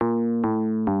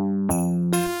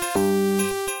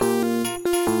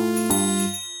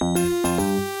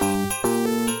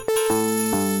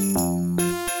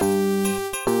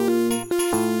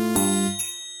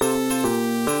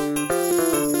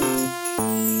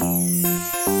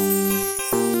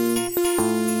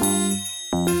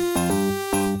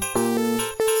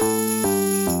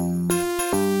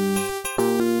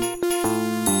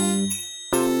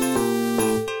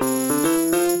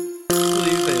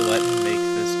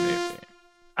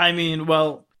I mean,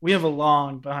 well, we have a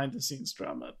long behind the scenes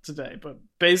drama today, but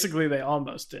basically they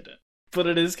almost did it. But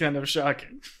it is kind of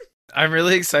shocking. I'm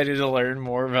really excited to learn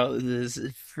more about this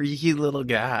freaky little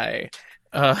guy.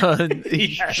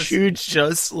 Yes. Who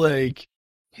just like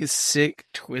his sick,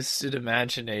 twisted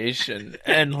imagination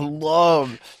and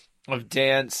love of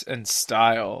dance and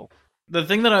style. The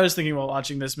thing that I was thinking while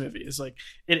watching this movie is like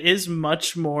it is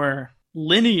much more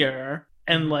linear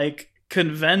and like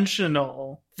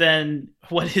conventional than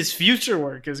what his future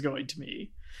work is going to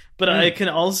be. But I can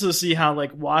also see how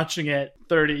like watching it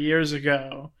 30 years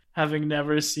ago, having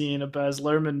never seen a Baz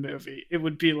Luhrmann movie, it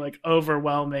would be like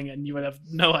overwhelming and you would have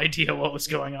no idea what was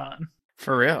going on.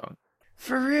 For real.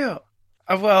 For real.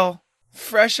 Well,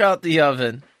 fresh out the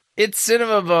oven. It's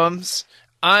Cinema Bums.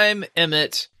 I'm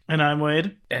Emmett. And I'm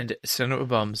Wade. And Cinema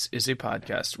Bums is a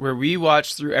podcast where we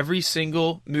watch through every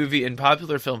single movie and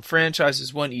popular film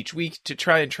franchises one each week to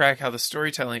try and track how the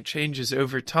storytelling changes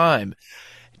over time.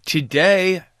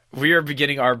 Today, we are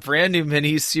beginning our brand new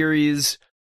mini-series.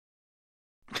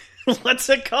 What's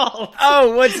it called?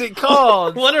 Oh, what's it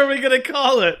called? What are we going to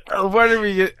call it? What are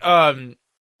we...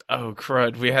 Oh,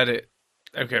 crud. We had it...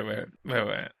 Okay,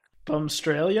 wait.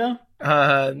 Bumstralia?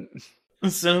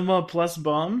 Cinema plus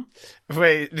bum?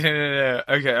 Wait, no.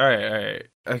 Okay, all right.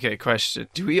 Okay, question.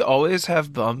 Do we always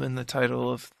have bum in the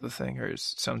title of the thing, or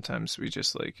sometimes we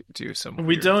just, like, do some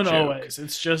We don't joke? always.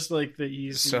 It's just, like, the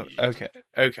easy... Okay.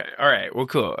 All right, well,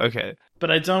 cool, okay.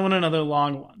 But I don't want another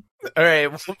long one. All right,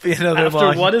 won't be another After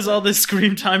long... what is all this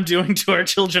screen time doing to our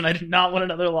children, I do not want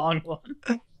another long one.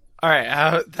 All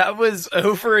right, that was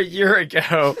over a year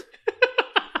ago.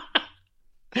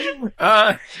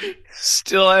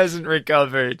 Still hasn't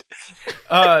recovered.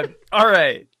 All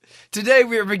right. Today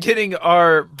we are beginning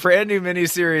our brand new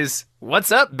miniseries,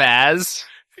 What's Up, Baz?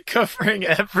 Covering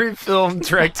every film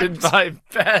directed by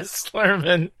Baz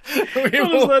Luhrmann. What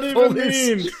does that even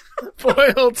mean?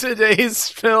 Spoil today's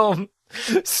film,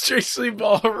 Strictly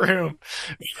Ballroom.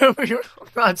 We will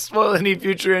not spoil any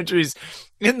future entries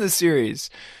in the series.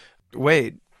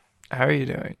 Wade, how are you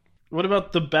doing? What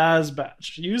about the Baz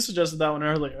Batch? You suggested that one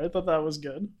earlier. I thought that was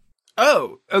good.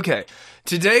 Oh, okay.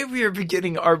 Today we are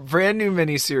beginning our brand new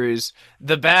miniseries,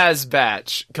 The Baz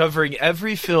Batch, covering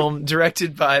every film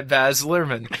directed by Baz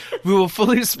Luhrmann. We will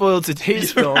fully spoil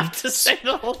today's film. You have to say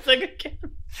the whole thing again.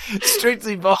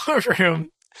 Strictly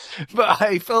Ballroom. But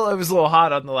I felt I was a little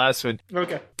hot on the last one.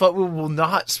 Okay. But we will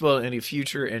not spoil any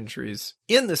future entries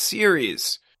in the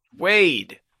series.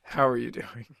 Wade, how are you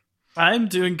doing? I'm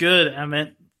doing good,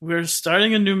 Emmett. We're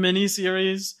starting a new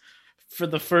mini-series for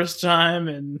the first time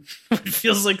in it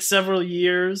feels like several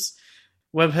years.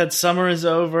 Webhead Summer is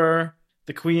over.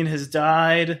 The Queen has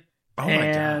died. Oh my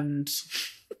and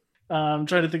I'm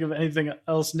trying to think of anything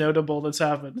else notable that's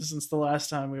happened since the last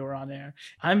time we were on air.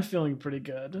 I'm feeling pretty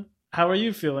good. How are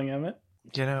you feeling, Emmett?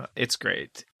 You know, it's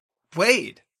great.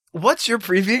 Wade, what's your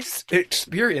previous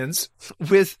experience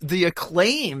with the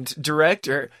acclaimed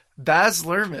director, Baz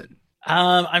Luhrmann?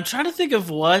 I'm trying to think of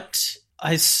what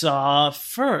I saw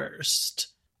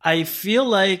first. I feel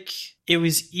like it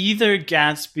was either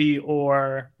Gatsby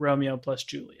or Romeo plus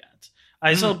Juliet.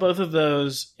 I saw both of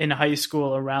those in high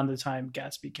school around the time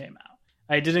Gatsby came out.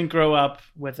 I didn't grow up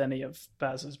with any of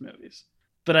Baz's movies.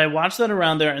 But I watched that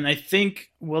around there, and I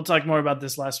think we'll talk more about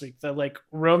this last week, that like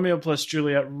Romeo plus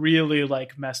Juliet really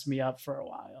like messed me up for a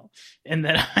while. And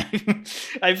then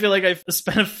I feel like I've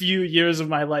spent a few years of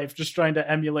my life just trying to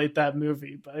emulate that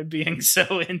movie by being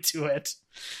so into it.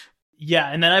 Yeah,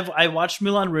 and then I watched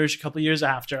Moulin Rouge a couple years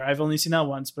after. I've only seen that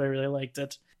once, but I really liked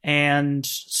it. And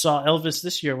saw Elvis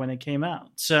this year when it came out.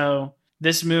 So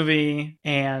this movie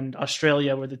and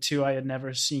Australia were the two I had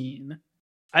never seen.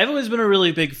 I've always been a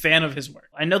really big fan of his work.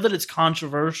 I know that it's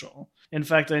controversial. In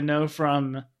fact, I know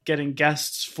from getting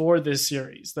guests for this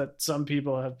series that some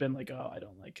people have been like, oh, I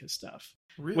don't like his stuff.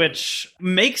 Really? Which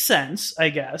makes sense,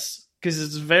 I guess, because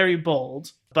it's very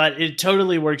bold, but it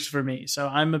totally works for me. So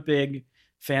I'm a big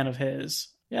fan of his.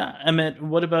 Yeah, Emmett,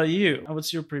 what about you?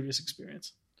 What's your previous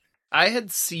experience? I had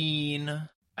seen,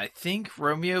 I think,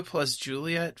 Romeo plus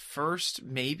Juliet first,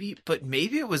 maybe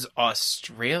it was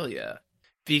Australia.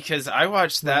 Because I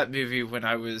watched that movie when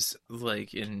I was,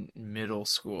 like, in middle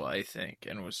school, I think,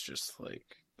 and was just,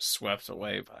 like, swept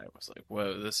away by it. I was like,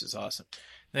 whoa, this is awesome.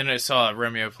 Then I saw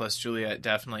Romeo plus Juliet,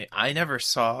 definitely. I never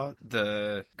saw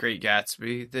The Great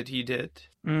Gatsby that he did.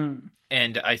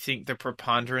 And I think the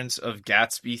preponderance of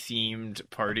Gatsby-themed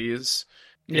parties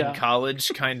in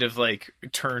college kind of, like,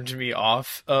 turned me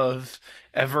off of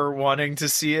ever wanting to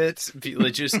see it.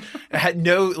 Like, just had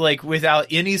no, like, without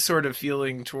any sort of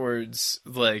feeling towards,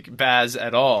 like, Baz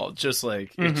at all. Just,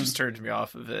 like, it just turned me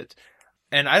off of it.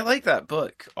 And I like that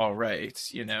book, all right.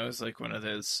 You know, it's like one of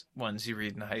those ones you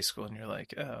read in high school and you're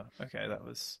like, oh, okay, that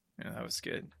was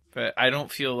good. But I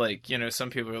don't feel like, you know, some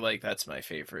people are like, that's my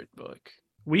favorite book.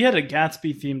 We had a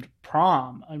Gatsby-themed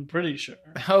prom, I'm pretty sure.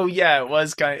 Oh, yeah, it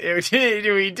was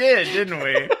we did, didn't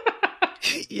we?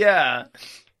 Yeah.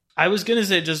 I was going to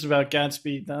say just about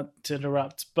Gatsby, not to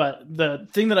interrupt, but the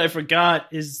thing that I forgot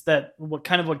is that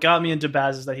what got me into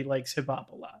Baz is that he likes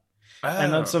hip-hop a lot. Oh.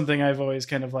 And that's something I've always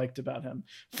kind of liked about him.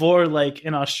 For, like,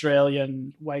 an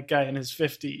Australian white guy in his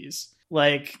 50s,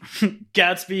 like,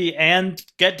 Gatsby and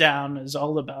Get Down is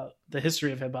all about the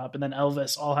history of hip-hop, and then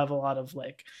Elvis all have a lot of,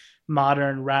 like,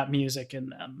 modern rap music in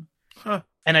them. Huh.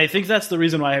 And I think that's the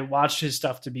reason why I watched his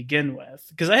stuff to begin with,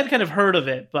 because I had kind of heard of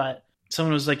it, but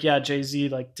someone was like, yeah, Jay-Z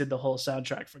like did the whole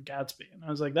soundtrack for Gatsby, and I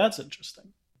was like, that's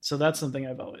interesting. So that's something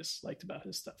I've always liked about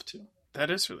his stuff too. That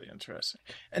is really interesting.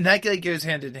 And that like goes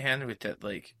hand in hand with that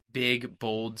like big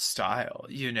bold style,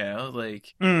 you know,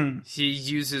 like he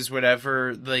uses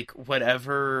whatever sonically,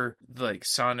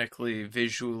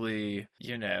 visually,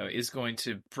 you know, is going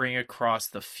to bring across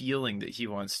the feeling that he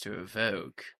wants to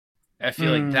evoke. I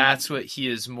feel like that's what he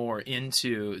is more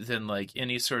into than like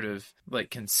any sort of like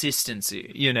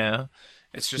consistency, you know?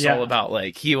 It's just all about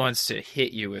like he wants to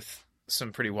hit you with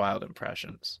some pretty wild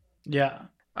impressions. Yeah.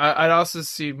 I'd also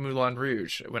see Moulin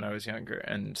Rouge when I was younger,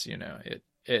 and you know,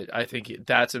 I think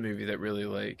that's a movie that really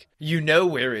like you know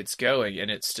where it's going, and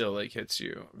it still like hits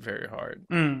you very hard.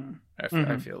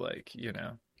 I feel like, you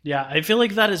know. Yeah, I feel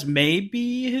like that is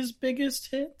maybe his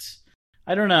biggest hit.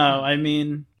 I don't know. I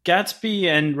mean, Gatsby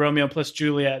and Romeo plus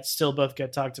Juliet still both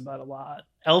get talked about a lot.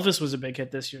 Elvis was a big hit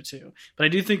this year too, but I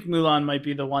do think Mulan might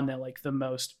be the one that like the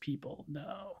most people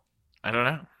know. I don't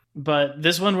know. But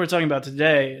this one we're talking about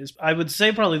today is, I would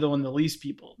say, probably the one the least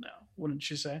people know. Wouldn't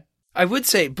you say? I would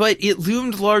say, but it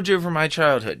loomed large over my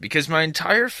childhood because my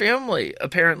entire family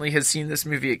apparently has seen this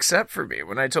movie except for me.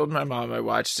 When I told my mom I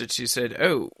watched it, she said,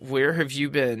 "Oh, where have you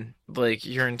been like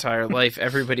your entire life?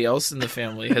 Everybody else in the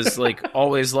family has like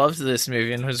always loved this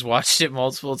movie and has watched it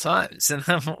multiple times." And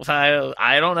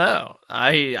I don't know.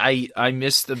 I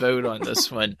missed the boat on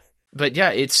this one. But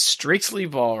yeah, it's strictly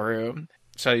ballroom.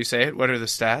 So you say it? What are the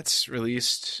stats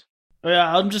released?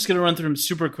 Yeah, I'm just going to run through them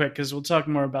super quick because we'll talk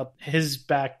more about his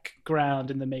background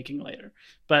in the making later.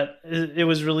 But it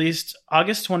was released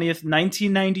August 20th,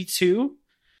 1992.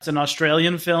 It's an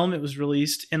Australian film. It was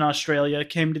released in Australia,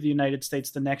 came to the United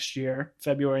States the next year,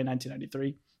 February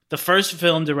 1993. The first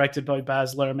film directed by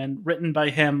Baz Luhrmann, written by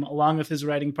him along with his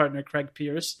writing partner Craig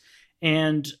Pearce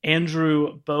and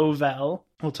Andrew Bovell.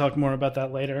 We'll talk more about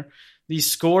that later. The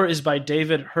score is by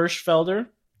David Hirschfelder,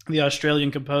 the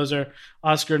Australian composer,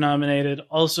 Oscar-nominated,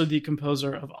 also the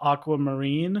composer of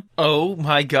Aquamarine. Oh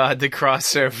my God, the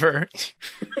crossover.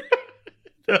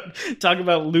 Talk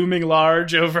about looming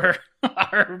large over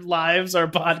our lives, our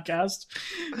podcast.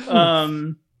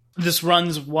 This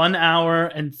runs 1 hour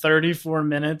and 34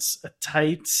 minutes, a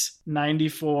tight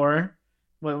 94,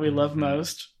 what we love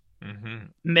most.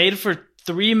 Made for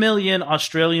 3 million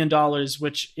Australian dollars,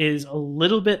 which is a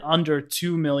little bit under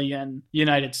 2 million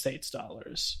United States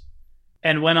dollars,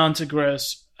 and went on to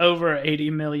gross over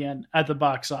 80 million at the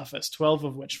box office, 12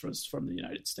 of which was from the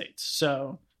United States.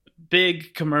 So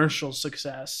big commercial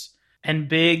success and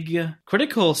big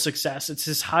critical success. It's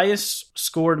his highest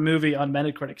scored movie on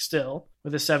Metacritic still,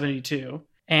 with a 72.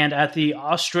 And at the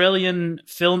Australian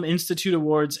Film Institute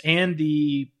Awards and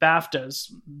the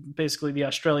BAFTAs, basically the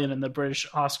Australian and the British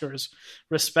Oscars,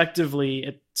 respectively,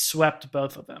 it swept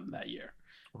both of them that year.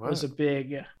 Wow. It was a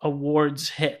big awards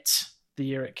hit the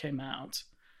year it came out.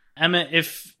 Emma,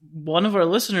 if one of our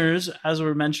listeners, as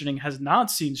we're mentioning, has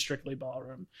not seen Strictly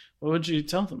Ballroom, what would you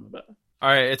tell them about it? All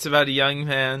right, it's about a young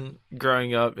man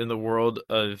growing up in the world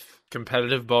of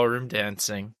competitive ballroom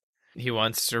dancing. He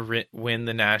wants to win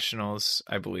the nationals,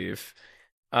 I believe.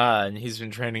 And he's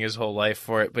been training his whole life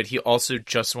for it, but he also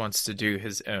just wants to do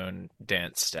his own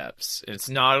dance steps. It's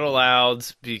not allowed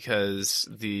because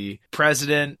the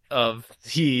president of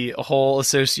the whole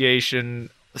association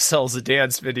sells a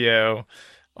dance video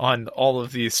on all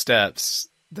of these steps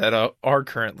that are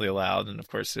currently allowed. And of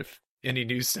course, if any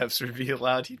new steps would be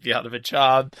allowed, he'd be out of a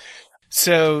job.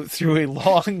 So through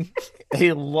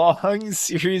a long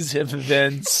series of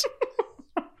events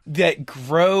that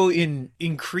grow in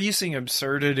increasing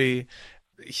absurdity,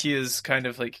 he is kind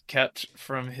of like kept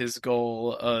from his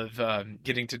goal of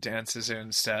getting to dance his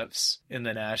own steps in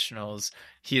the nationals.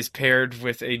 He is paired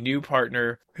with a new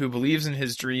partner who believes in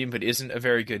his dream but isn't a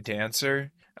very good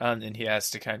dancer. And they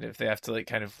have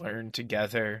to learn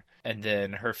together. And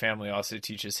then her family also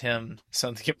teaches him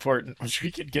something important, which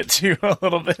we could get to a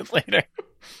little bit later.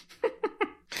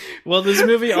 Well, this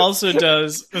movie also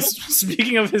does,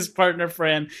 speaking of his partner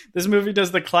Fran, this movie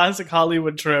does the classic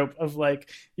Hollywood trope of like,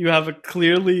 you have a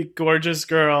clearly gorgeous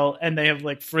girl and they have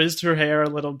like frizzed her hair a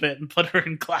little bit and put her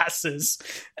in glasses.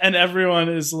 And everyone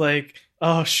is like,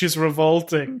 oh, she's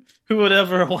revolting. Who would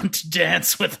ever want to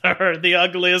dance with her? The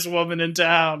ugliest woman in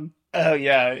town. Oh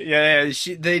yeah.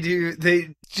 They do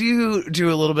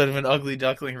a little bit of an ugly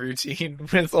duckling routine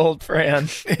with old Fran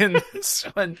in this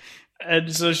one.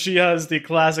 And so she has the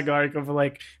classic arc of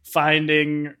like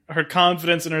finding her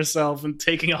confidence in herself and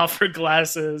taking off her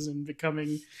glasses and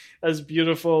becoming as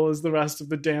beautiful as the rest of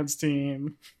the dance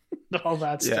team. All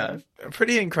that stuff. Yeah,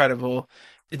 pretty incredible.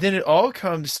 And then it all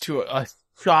comes to a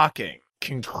shocking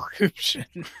conclusion.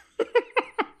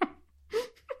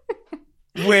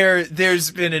 Where there's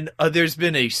been an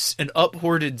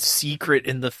uphoarded secret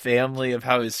in the family of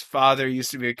how his father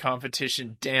used to be a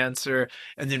competition dancer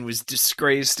and then was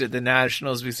disgraced at the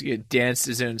nationals because he had danced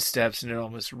his own steps and it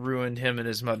almost ruined him and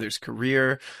his mother's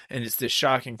career. And it's this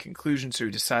shocking conclusion. So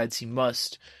he decides he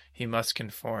must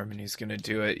conform and he's going to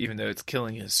do it, even though it's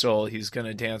killing his soul. He's going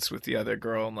to dance with the other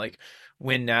girl and like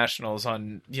win nationals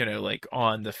on, like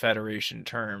on the federation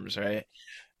terms, right?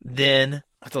 Then,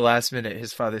 at the last minute,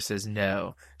 his father says,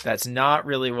 no, that's not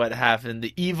really what happened.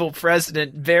 The evil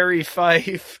president, Barry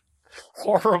Fife,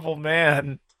 horrible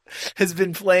man, has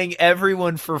been playing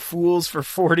everyone for fools for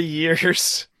 40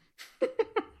 years.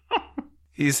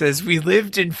 He says, we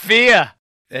lived in fear.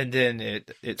 And then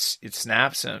it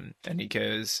snaps him, and he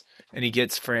goes, and he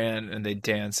gets Fran, and they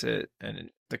dance it,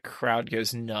 and the crowd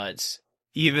goes nuts.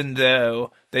 Even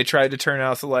though they tried to turn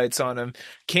off the lights on him.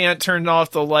 Can't turn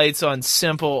off the lights on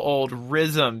simple old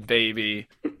rhythm, baby.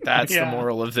 That's the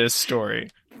moral of this story.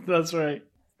 That's right.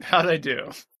 How'd I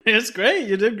do? It's great.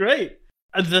 You did great.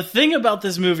 The thing about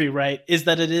this movie, right, is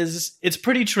that it's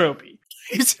pretty tropey.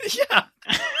 Yeah.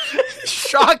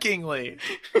 Shockingly.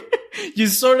 You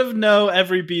sort of know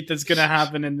every beat that's going to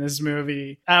happen in this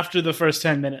movie after the first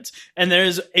 10 minutes. And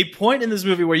there's a point in this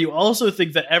movie where you also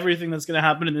think that everything that's going to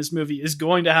happen in this movie is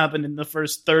going to happen in the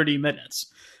first 30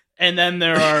 minutes. And then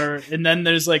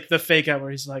there's like the fake out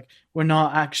where he's like, we're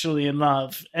not actually in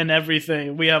love and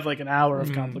everything. We have like an hour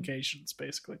of complications,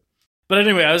 basically. But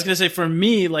anyway, I was going to say for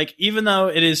me, like, even though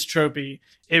it is tropey,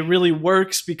 it really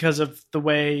works because of the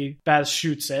way Baz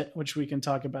shoots it, which we can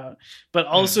talk about. But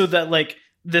also that like,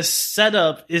 this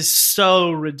setup is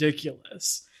so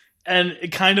ridiculous and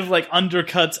it kind of like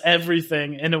undercuts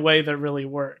everything in a way that really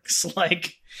works.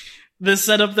 Like the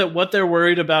setup that what they're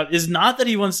worried about is not that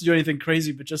he wants to do anything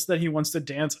crazy, but just that he wants to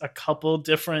dance a couple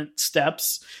different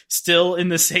steps still in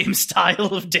the same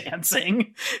style of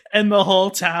dancing. And the whole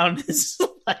town is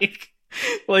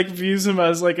like views him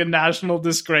as like a national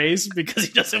disgrace because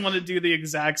he doesn't want to do the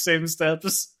exact same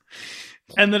steps.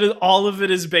 And that all of it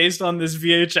is based on this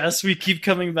VHS we keep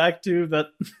coming back to that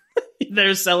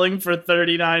they're selling for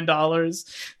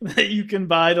 $39 that you can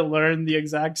buy to learn the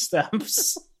exact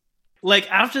steps. Like,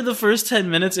 after the first 10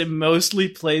 minutes, it mostly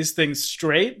plays things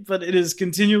straight, but it is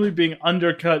continually being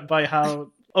undercut by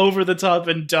how over the top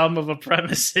and dumb of a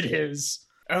premise it is.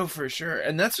 Oh, for sure.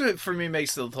 And that's what, for me,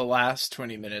 makes the last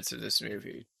 20 minutes of this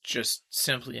movie just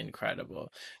simply incredible.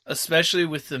 Especially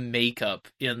with the makeup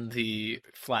in the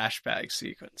flashback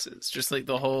sequences. Just like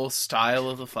the whole style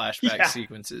of the flashback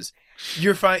sequences.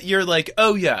 You're like,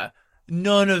 oh yeah,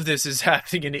 none of this is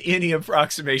happening in any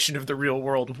approximation of the real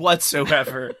world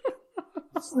whatsoever.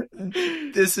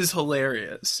 This is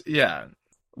hilarious. Yeah.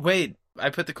 Wait, I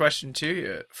put the question to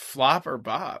you. Flop or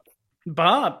bop?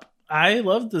 Bop. I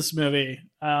loved this movie.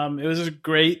 It was a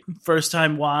great first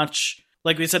time watch.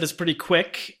 Like we said, it's pretty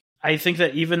quick. I think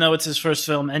that even though it's his first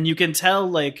film, and you can tell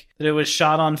like that it was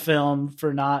shot on film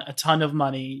for not a ton of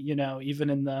money, you know, even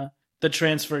in the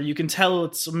transfer, you can tell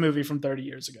it's a movie from 30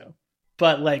 years ago.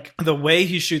 But like the way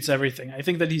he shoots everything, I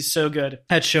think that he's so good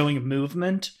at showing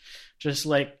movement, just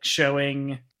like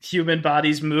showing human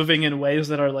bodies moving in ways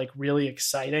that are like really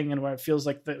exciting and where it feels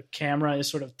like the camera is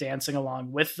sort of dancing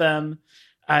along with them.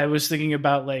 I was thinking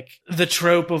about like the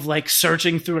trope of like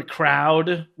searching through a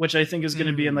crowd, which I think is going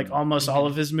to be in like almost all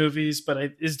of his movies, but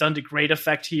it is done to great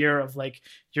effect here of like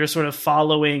you're sort of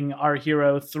following our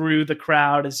hero through the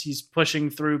crowd as he's pushing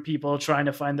through people trying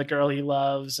to find the girl he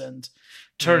loves and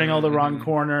turning all the wrong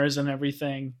corners and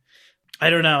everything. I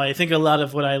don't know. I think a lot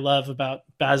of what I love about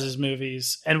Baz's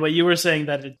movies and what you were saying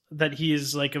that he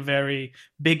is like a very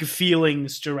big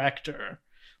feelings director,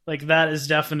 like that is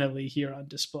definitely here on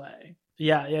display.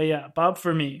 Yeah. Bob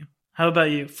for me. How about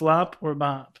you? Flop or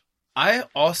bop? I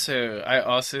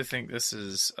also think this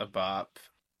is a bop.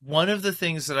 One of the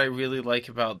things that I really like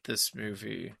about this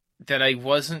movie that I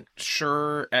wasn't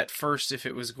sure at first if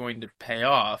it was going to pay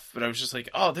off, but I was just like,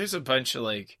 oh, there's a bunch of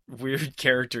like weird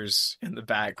characters in the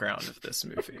background of this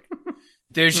movie.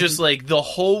 There's just like the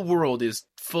whole world is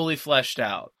fully fleshed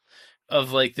out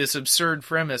of like this absurd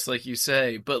premise, like you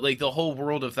say, but like the whole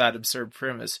world of that absurd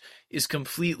premise is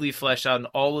completely fleshed out, and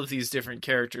all of these different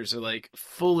characters are like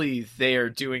fully there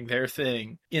doing their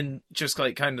thing in just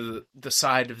like kind of the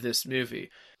side of this movie.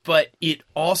 But it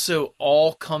also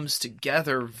all comes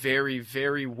together very,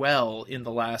 very well in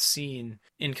the last scene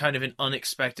in kind of an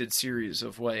unexpected series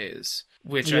of ways,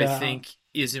 which I think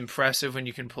is impressive when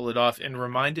you can pull it off, and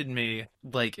reminded me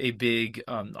like a big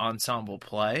ensemble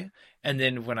play. And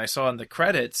then when I saw in the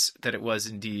credits that it was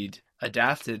indeed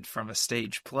adapted from a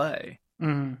stage play,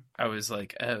 I was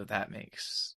like, oh, that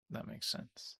makes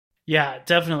sense. Yeah,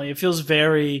 definitely. It feels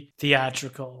very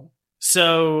theatrical.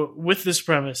 So with this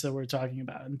premise that we're talking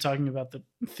about and talking about the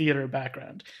theater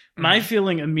background, my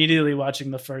feeling immediately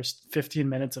watching the first 15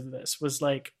 minutes of this was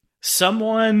like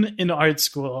someone in art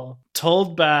school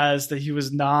told Baz that he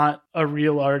was not a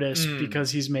real artist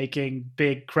because he's making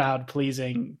big crowd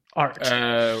pleasing art.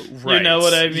 Right. You know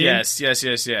what I mean? Yes.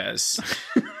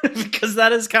 Because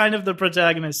that is kind of the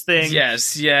protagonist thing.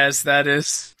 Yes, that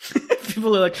is.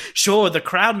 People are like, sure, the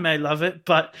crowd may love it,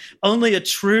 but only a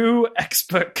true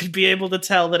expert could be able to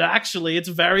tell that actually it's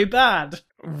very bad.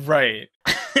 Right.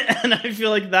 And I feel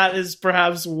like that is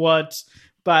perhaps what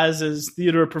Baz's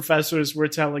theater professors were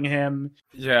telling him.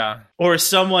 Yeah. Or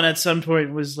someone at some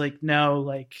point was like, no,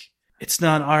 like, it's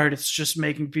not art, it's just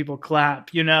making people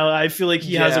clap. You know, I feel like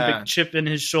he has a big chip in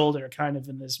his shoulder kind of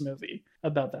in this movie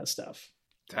about that stuff.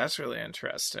 That's really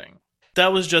interesting.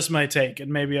 That was just my take,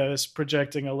 and maybe I was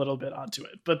projecting a little bit onto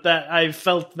it. But that I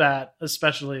felt that,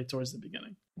 especially towards the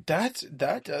beginning. That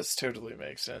does totally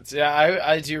make sense. Yeah,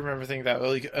 I do remember thinking that,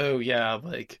 like, oh yeah,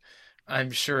 like,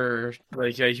 I'm sure,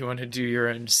 like, yeah, you want to do your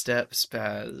own steps,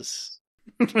 Baz.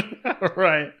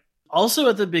 Right. Also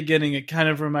at the beginning, it kind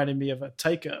of reminded me of a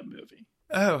Taika movie.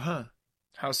 Oh, huh.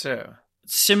 How so?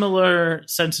 Similar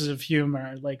senses of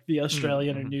humor, like the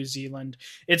Australian or New Zealand.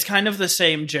 It's kind of the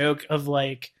same joke of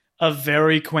like a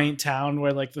very quaint town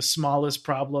where like the smallest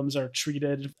problems are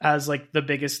treated as like the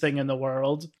biggest thing in the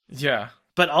world. Yeah.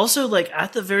 But also like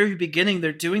at the very beginning,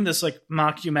 they're doing this like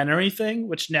mockumentary thing,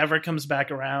 which never comes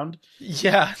back around.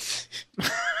 Yeah.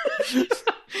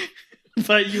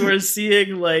 But you are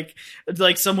seeing like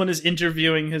someone is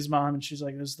interviewing his mom and she's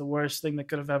like, this is the worst thing that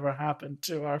could have ever happened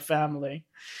to our family,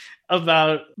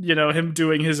 about, you know, him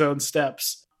doing his own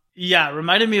steps. Yeah,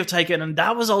 reminded me of Taika, and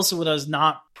that was also what I was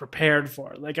not prepared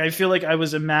for. Like, I feel like I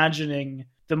was imagining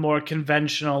the more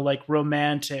conventional, like,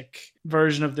 romantic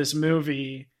version of this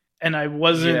movie, and I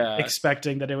wasn't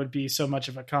expecting that it would be so much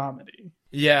of a comedy.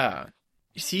 Yeah.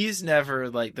 He's never,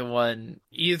 like, the one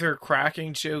either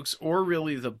cracking jokes or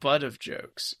really the butt of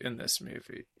jokes in this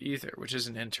movie either, which is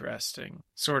an interesting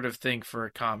sort of thing for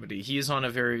a comedy. He's on a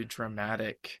very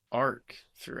dramatic arc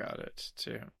throughout it,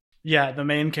 too. Yeah, the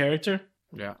main character?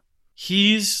 Yeah.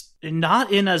 He's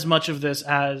not in as much of this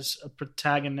as a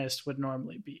protagonist would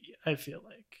normally be, I feel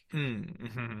like.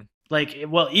 Mm-hmm. Like,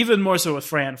 well, even more so with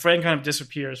Fran. Fran kind of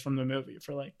disappears from the movie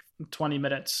for like 20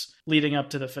 minutes leading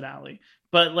up to the finale.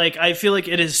 But like, I feel like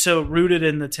it is so rooted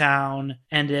in the town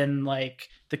and in like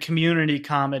the community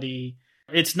comedy.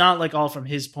 It's not like all from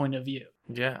his point of view.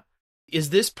 Yeah. Is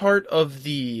this part of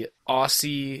the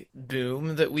Aussie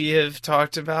boom that we have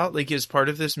talked about? Like, is part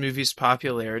of this movie's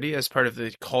popularity as part of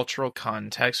the cultural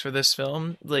context for this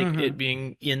film? Like, it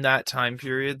being in that time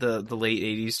period, the late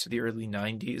 80s to the early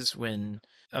 90s, when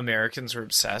Americans were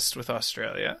obsessed with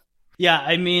Australia? Yeah,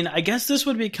 I mean, I guess this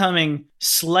would be coming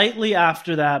slightly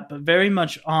after that, but very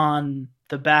much on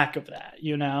the back of that,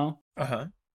 you know? Uh-huh.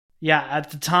 Yeah, at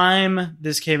the time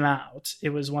this came out, it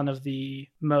was one of the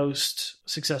most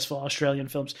successful Australian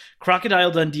films. Crocodile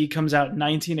Dundee comes out in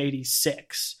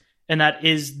 1986, and that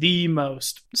is the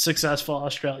most successful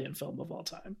Australian film of all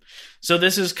time. So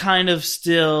this is kind of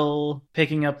still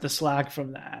picking up the slack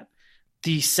from that.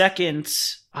 The second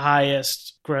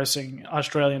highest grossing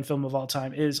Australian film of all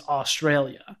time is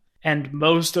Australia. And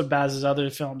most of Baz's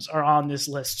other films are on this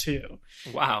list too.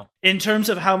 Wow. In terms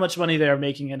of how much money they are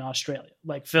making in Australia.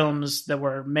 Like films that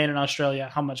were made in Australia,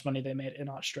 how much money they made in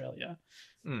Australia.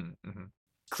 Mm-hmm.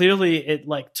 Clearly, it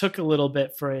like took a little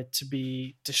bit for it to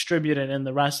be distributed in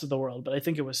the rest of the world, but I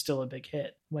think it was still a big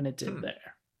hit when it did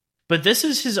there. But this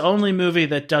is his only movie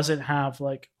that doesn't have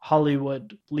like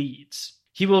Hollywood leads.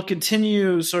 He will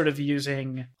continue sort of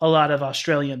using a lot of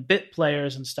Australian bit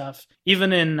players and stuff.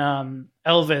 Even in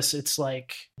Elvis, it's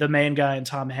like the main guy and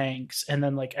Tom Hanks, and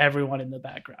then like everyone in the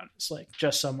background is like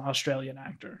just some Australian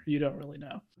actor you don't really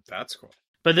know. That's cool.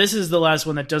 But this is the last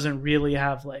one that doesn't really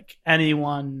have like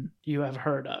anyone you have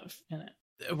heard of in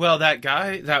it. Well,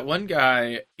 that one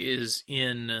guy is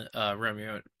in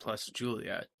Romeo plus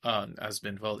Juliet as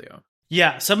Benvolio.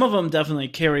 Yeah, some of them definitely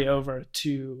carry over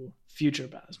to future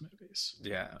Baz movies.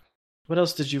 Yeah. What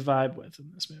else did you vibe with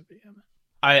in this movie, Emma?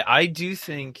 I do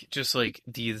think just like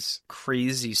these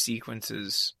crazy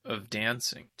sequences of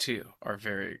dancing too are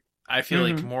very, I feel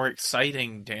like more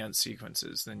exciting dance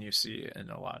sequences than you see in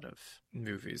a lot of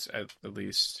movies, at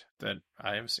least that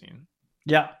I have seen.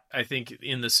 Yeah. I think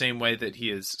in the same way that he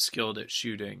is skilled at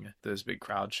shooting those big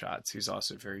crowd shots, he's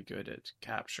also very good at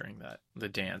capturing that, the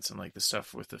dance and like the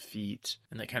stuff with the feet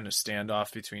and that kind of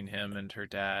standoff between him and her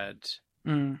dad.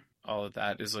 All of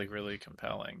that is like really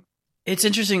compelling. It's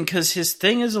interesting because his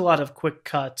thing is a lot of quick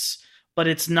cuts, but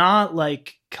it's not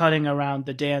like cutting around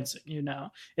the dancing, you know?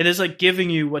 It is like giving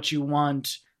you what you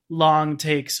want, long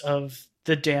takes of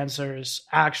the dancers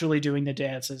actually doing the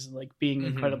dances, like being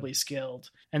incredibly skilled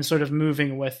and sort of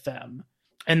moving with them.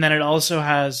 And then it also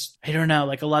has, I don't know,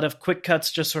 like a lot of quick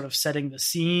cuts just sort of setting the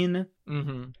scene.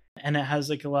 And it has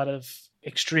like a lot of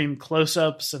extreme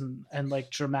close-ups and like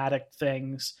dramatic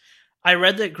things. I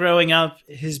read that growing up,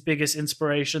 his biggest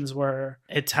inspirations were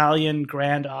Italian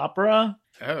grand opera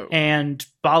and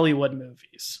Bollywood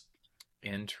movies.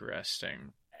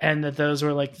 Interesting. And that those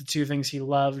were like the two things he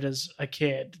loved as a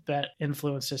kid that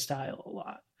influenced his style a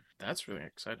lot. That's really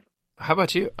exciting. How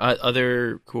about you?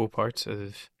 Other cool parts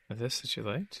of this that you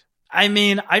liked? I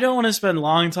mean, I don't want to spend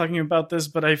long talking about this,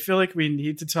 but I feel like we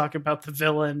need to talk about the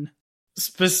villain.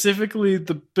 Specifically,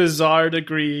 the bizarre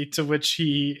degree to which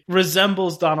he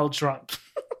resembles Donald Trump.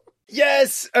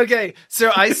 Yes. Okay.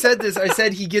 So I said this. I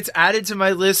said he gets added to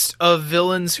my list of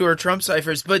villains who are Trump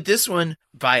ciphers, but this one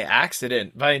by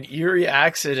accident, by an eerie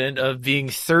accident of being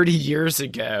 30 years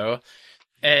ago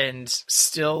and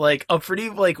still like a pretty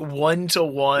like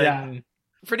 1-to-1,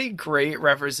 pretty great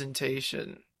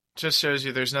representation. Just shows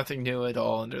you there's nothing new at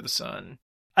all under the sun.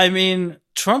 I mean,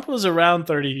 Trump was around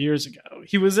 30 years ago.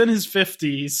 He was in his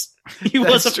 50s. He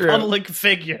was a public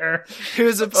figure. He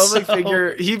was a public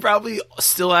figure. He probably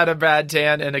still had a bad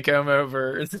tan and a comb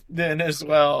over then as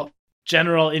well.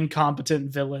 General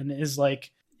incompetent villain is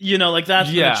like, you know, like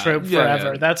that's been a trope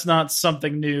forever. That's not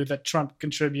something new that Trump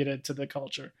contributed to the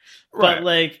culture. Right. But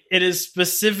like, it is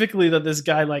specifically that this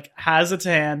guy like has a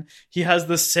tan. He has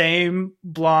the same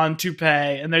blonde toupee,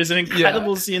 and there's an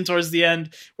incredible scene towards the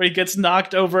end where he gets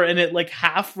knocked over and it like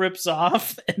half rips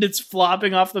off and it's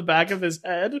flopping off the back of his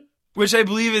head. Which I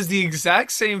believe is the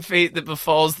exact same fate that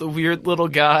befalls the weird little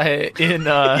guy in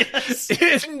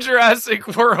in Jurassic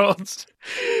World.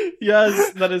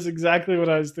 Yes, that is exactly what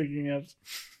I was thinking of.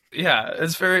 Yeah,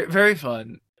 it's very, very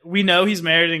fun. We know he's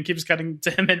married and keeps cutting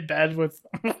to him in bed with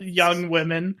young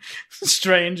women,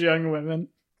 strange young women.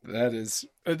 That is...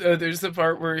 there's the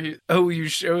part where he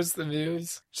shows the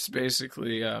moves. Just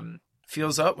basically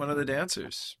feels up one of the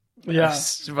dancers. Yeah.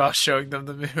 While showing them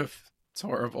the move. It's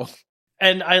horrible.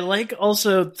 And I like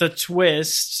also the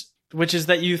twist, which is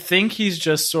that you think he's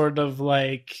just sort of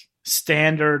like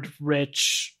standard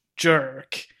rich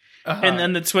jerk. And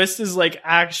then the twist is like,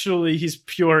 actually, he's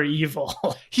pure evil.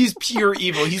 He's pure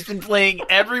evil. He's been playing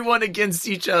everyone against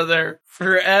each other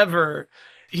forever.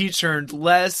 He turned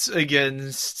Les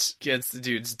against the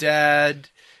dude's dad,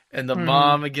 and the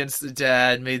mom against the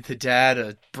dad, made the dad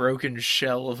a broken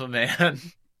shell of a man.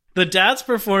 The dad's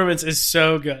performance is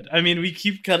so good. I mean, we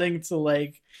keep cutting to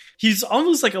like, he's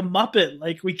almost like a Muppet.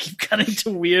 Like we keep cutting to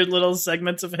weird little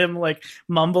segments of him like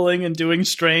mumbling and doing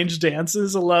strange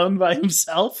dances alone by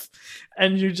himself.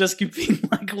 And you just keep being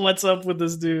like, what's up with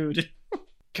this dude?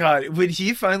 God, when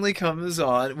he finally comes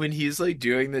on, when he's like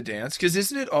doing the dance, because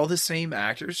isn't it all the same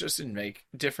actors just in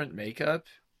different makeup?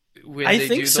 When I they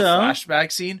think do so. The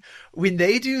flashback scene. When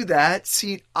they do that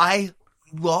scene, I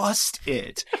lost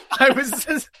it. I was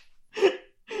just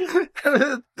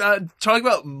talking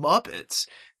about Muppets.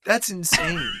 That's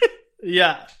insane.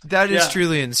 Yeah. That is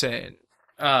truly insane.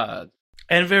 And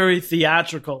very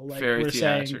theatrical, like very we're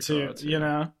saying too, you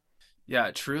know?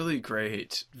 Yeah, truly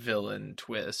great villain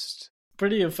twist.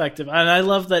 Pretty effective. And I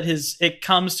love that it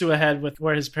comes to a head with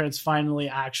where his parents finally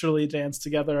actually dance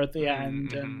together at the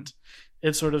end, and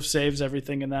it sort of saves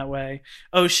everything in that way.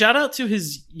 Oh, shout out to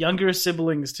his younger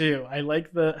siblings too. I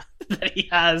like that he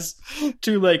has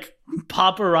two like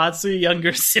paparazzi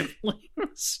younger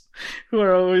siblings who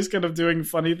are always kind of doing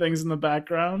funny things in the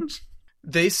background.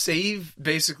 They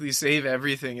basically save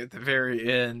everything at the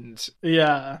very end.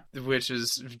 Yeah. Which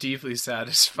is deeply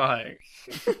satisfying.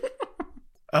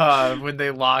 When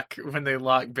they lock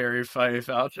Barry Fife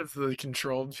out of the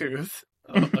control booth.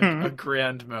 A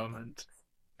grand moment.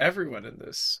 Everyone in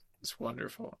this It's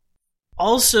wonderful.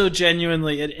 Also,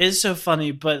 genuinely, it is so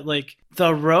funny, but like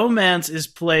the romance is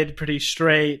played pretty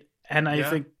straight, and I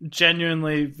think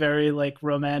genuinely very like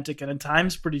romantic, and at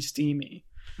times pretty steamy.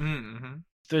 Mm-hmm.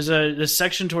 There's a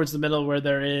section towards the middle where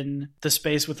they're in the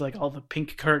space with like all the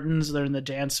pink curtains. They're in the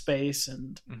dance space,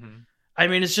 and I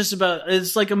mean,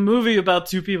 it's like a movie about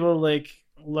two people like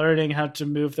learning how to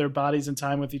move their bodies in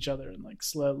time with each other and like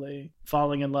slowly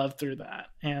falling in love through that.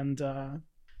 And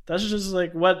that's just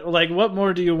like what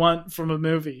more do you want from a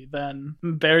movie than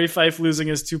Barry Fife losing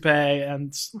his toupee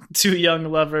and two young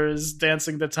lovers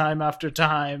dancing to Time After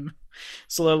Time,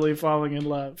 slowly falling in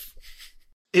love?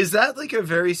 Is that like a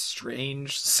very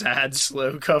strange, sad,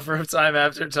 slow cover of Time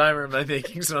After Time, or am I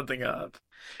making something up?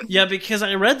 Yeah, because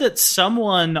I read that some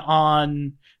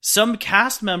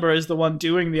cast member is the one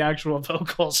doing the actual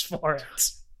vocals for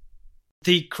it.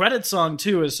 The credit song,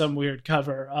 too, is some weird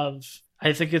cover of,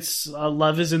 I think it's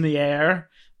Love Is in the Air,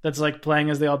 that's like playing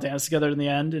as they all dance together in the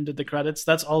end into the credits.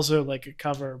 That's also like a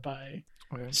cover by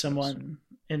someone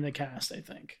in the cast, I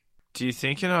think. Do you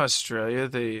think in Australia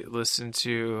they listen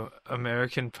to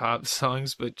American pop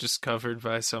songs but just covered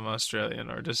by some Australian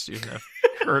artist you've never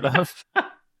heard of?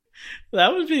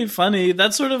 That would be funny.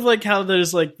 That's sort of like how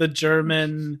there's like the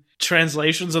German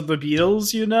translations of the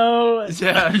Beatles, you know?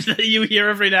 Yeah. That you hear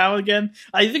every now and again.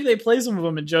 I think they play some of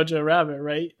them in Jojo Rabbit,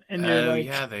 right? And you're like,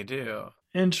 yeah, they do.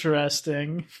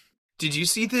 Interesting. Did you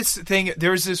see this thing? There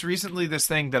was this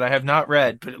thing that I have not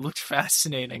read, but it looked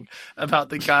fascinating, about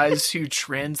the guys who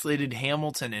translated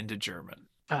Hamilton into German.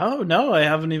 Oh, no, I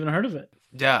haven't even heard of it.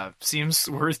 Yeah, seems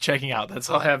worth checking out.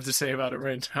 That's all I have to say about it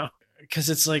right now.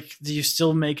 Because it's like, do you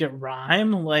still make it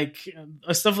rhyme? Like,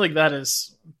 stuff like that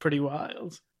is pretty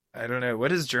wild. I don't know. What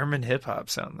does German hip-hop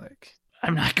sound like?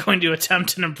 I'm not going to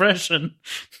attempt an impression.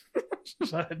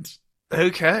 But...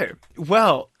 Okay.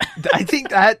 Well, I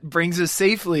think that brings us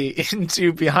safely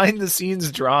into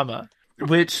behind-the-scenes drama,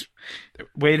 which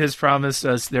Wade has promised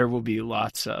us there will be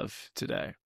lots of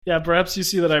today. Yeah, perhaps you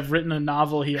see that I've written a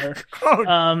novel here.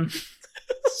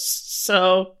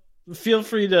 So feel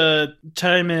free to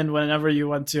chime in whenever you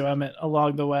want to, Emmett,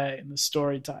 along the way in the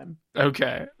story time.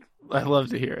 Okay. I'd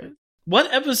love to hear it.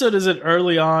 What episode is it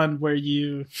early on where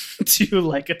you do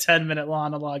like a 10-minute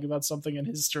monologue about something in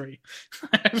history?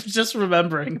 I'm just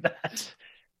remembering that.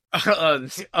 I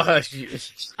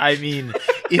mean,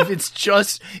 if it's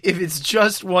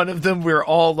just one of them, we're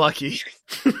all lucky.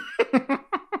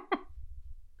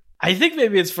 I think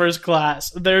maybe it's First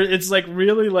Class. It's like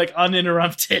really like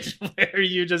uninterrupted, where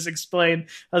you just explain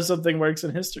how something works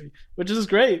in history, which is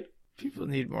great. People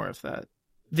need more of that.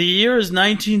 The year is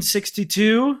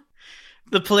 1962.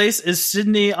 The place is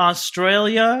Sydney,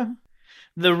 Australia.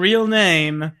 The real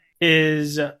name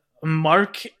is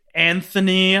Mark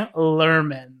Anthony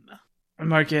Lerman.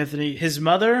 Mark Anthony. His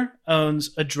mother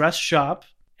owns a dress shop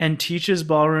and teaches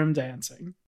ballroom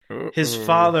dancing. His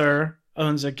father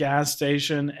owns a gas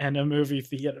station and a movie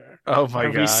theater. Oh my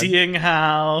God. Are we seeing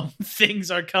how things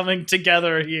are coming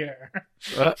together here?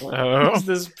 Is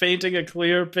this painting a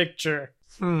clear picture?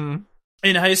 In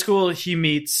high school, he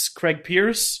meets Craig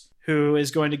Pierce, who is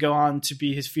going to go on to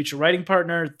be his future writing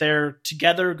partner. They're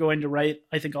together going to write,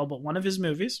 I think, all but one of his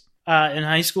movies. In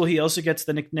high school, he also gets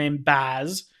the nickname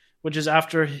Baz, which is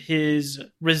after his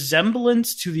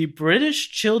resemblance to the British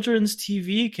children's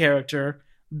TV character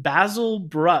Basil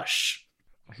Brush.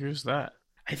 Who's that?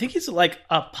 I think he's like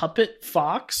a puppet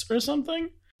fox or something.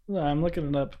 I'm looking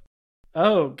it up.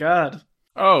 Oh, God.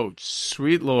 Oh,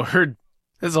 sweet Lord.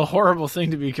 That's a horrible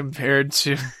thing to be compared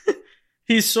to.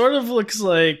 He sort of looks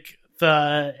like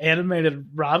the animated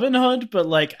Robin Hood, but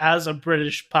like as a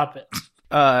British puppet.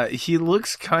 He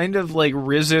looks kind of like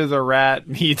Rizzo the Rat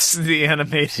meets the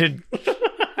animated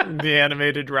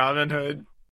Robin Hood.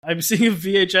 I'm seeing a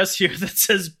VHS here that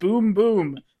says Boom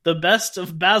Boom, the best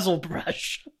of Basil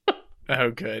Brush.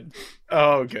 Oh, good.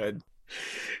 Oh, good.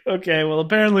 Okay, well,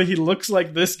 apparently he looks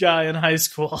like this guy in high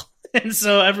school. And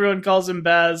so everyone calls him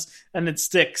Baz, and it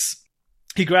sticks.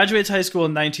 He graduates high school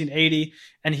in 1980,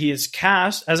 and he is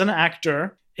cast as an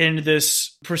actor in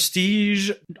this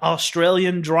prestige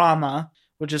Australian drama,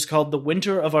 which is called The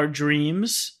Winter of Our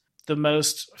Dreams. The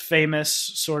most famous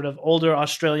sort of older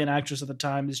Australian actress at the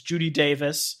time is Judy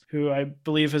Davis, who I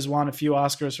believe has won a few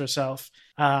Oscars herself,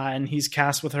 and he's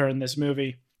cast with her in this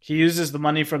movie. He uses the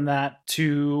money from that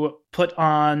to put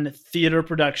on theater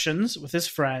productions with his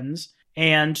friends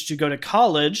and to go to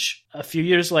college a few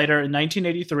years later in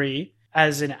 1983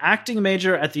 as an acting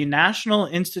major at the National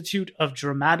Institute of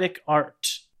Dramatic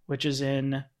Art, which is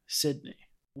in Sydney.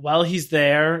 While he's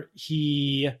there,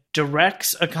 he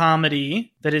directs a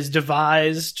comedy that is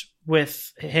devised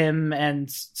with him and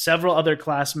several other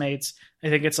classmates. I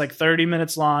think it's like 30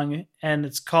 minutes long, and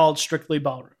it's called Strictly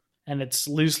Ballroom. And it's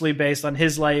loosely based on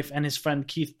his life and his friend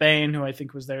Keith Bain, who I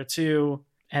think was there too.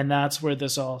 And that's where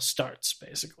this all starts,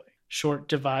 basically. Short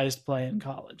devised play in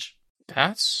college.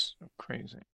 That's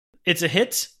crazy. It's a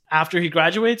hit. After he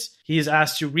graduates, he is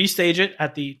asked to restage it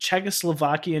at the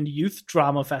Czechoslovakian Youth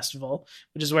Drama Festival,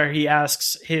 which is where he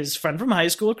asks his friend from high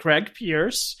school, Craig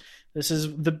Pierce. This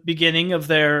is the beginning of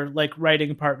their like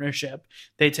writing partnership.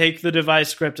 They take the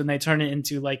devised script and they turn it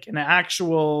into like an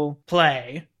actual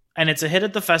play. And it's a hit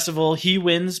at the festival. He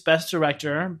wins Best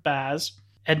Director, Baz.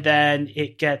 And then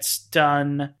it gets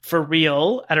done for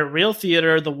real at a real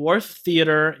theater, the Wharf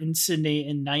Theater in Sydney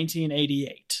in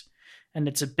 1988. And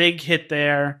it's a big hit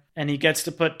there. And he gets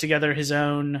to put together his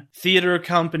own theater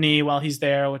company while he's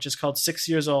there, which is called 6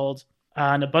 Years Old.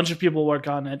 And a bunch of people work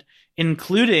on it,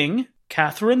 including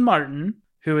Catherine Martin,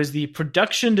 who is the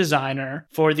production designer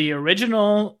for the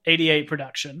original 88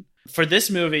 production, for this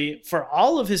movie, for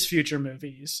all of his future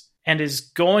movies, and is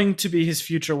going to be his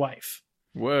future wife.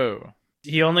 Whoa.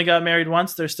 He only got married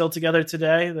once. They're still together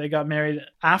today. They got married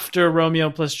after Romeo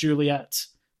plus Juliet,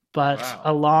 but Wow.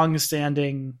 a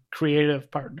long-standing creative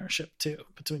partnership, too,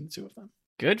 between the two of them.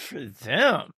 Good for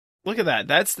them. Look at that.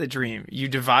 That's the dream. You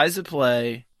devise a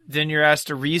play, then you're asked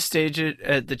to restage it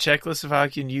at the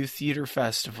Czechoslovakian Youth Theater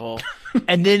Festival,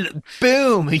 and then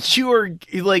boom, you are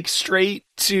like straight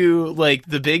to like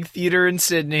the big theater in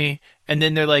Sydney, and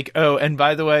then they're like, oh, and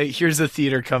by the way, here's a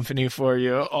theater company for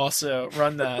you. Also,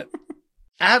 run that.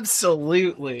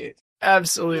 Absolutely.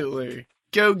 Absolutely.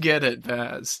 Go get it,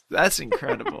 Baz. That's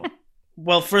incredible.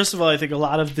 Well, first of all, I think a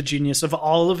lot of the genius of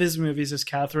all of his movies is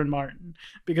Catherine Martin,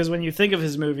 because when you think of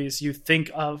his movies, you think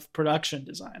of production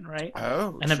design, right?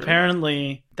 Oh, and sure.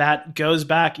 apparently that goes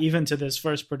back even to this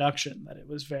first production,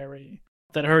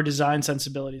 that her design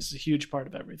sensibility is a huge part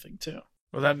of everything too.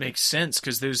 Well, that makes sense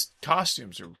because those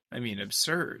costumes are, I mean,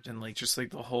 absurd. And like, just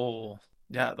like the whole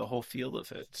feel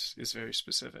of it is very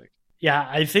specific. Yeah,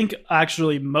 I think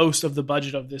actually most of the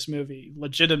budget of this movie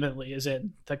legitimately is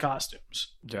in the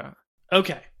costumes. Yeah.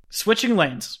 Okay, switching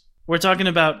lanes. We're talking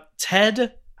about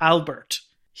Ted Albert.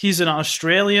 He's an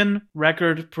Australian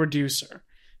record producer.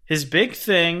 His big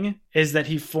thing is that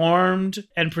he formed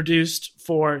and produced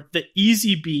for the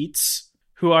Easy Beats,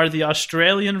 who are the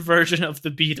Australian version of the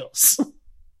Beatles.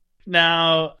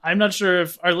 Now, I'm not sure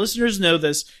if our listeners know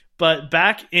this, but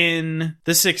back in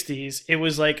the 60s, it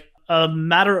was like a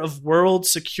matter of world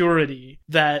security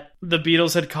that the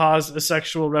Beatles had caused a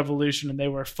sexual revolution and they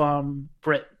were from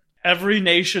Britain. Every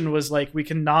nation was like, we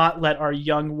cannot let our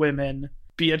young women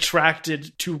be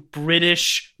attracted to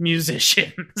British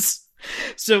musicians.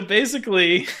 So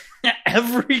basically,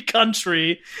 every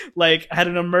country like had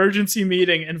an emergency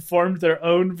meeting and formed their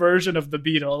own version of the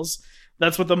Beatles.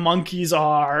 That's what the Monkees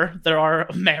are. There are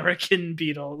American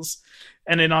Beatles.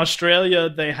 And in Australia,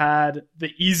 they had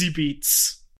the Easy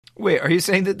Beats. Wait, are you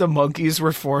saying that the Monkees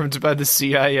were formed by the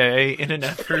CIA in an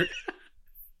effort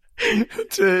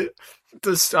to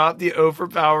stop the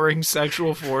overpowering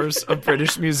sexual force of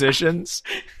British musicians?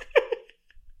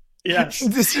 Yes.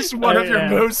 This is one of your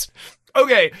most...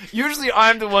 Okay, usually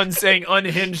I'm the one saying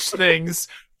unhinged things.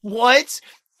 What?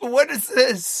 What is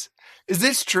this? Is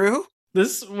this true?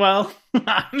 Well,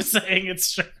 I'm saying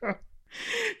it's true.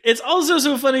 It's also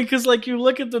so funny because, like, you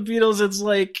look at the Beatles, it's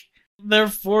like they're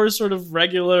four sort of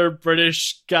regular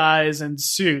British guys in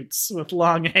suits with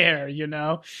long hair, you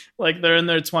know? Like, they're in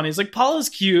their 20s. Like, Paul is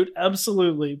cute.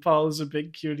 Absolutely. Paul is a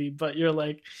big cutie. But you're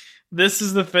like, this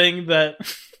is the thing that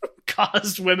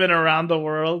caused women around the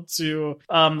world to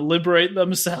liberate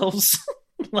themselves.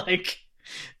 Like,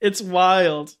 it's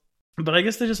wild. But I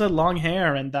guess they just had long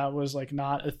hair, and that was, like,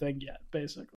 not a thing yet,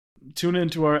 basically. Tune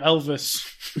into our Elvis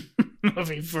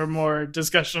movie for more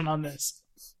discussion on this.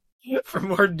 For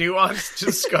more nuanced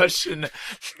discussion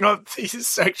of the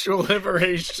sexual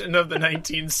liberation of the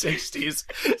 1960s,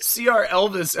 see our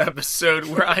Elvis episode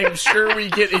where I am sure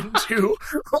we get into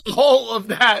all of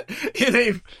that in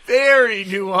a very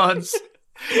nuanced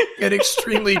and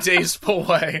extremely tasteful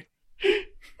way.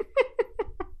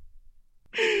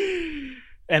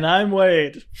 And I'm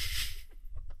Wade.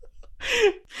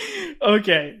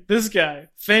 Okay, this guy,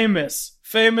 famous,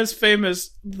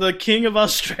 the king of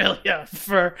Australia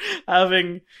for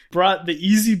having brought the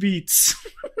Easy Beats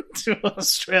to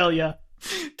Australia.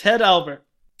 Ted Albert.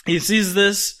 He sees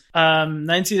this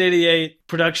 1988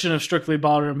 production of Strictly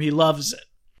Ballroom. He loves it.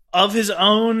 Of his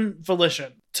own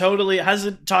volition, totally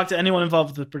hasn't talked to anyone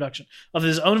involved with the production. Of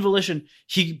his own volition,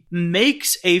 he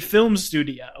makes a film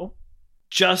studio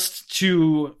just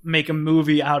to make a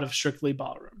movie out of Strictly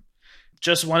Ballroom.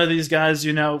 just one of these guys,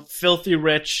 filthy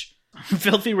rich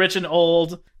and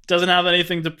old, doesn't have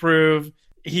anything to prove.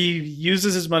 He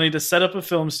uses his money to set up a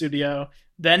film studio.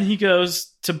 Then he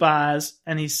goes to Baz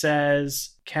and he says,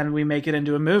 can we make it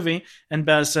into a movie? And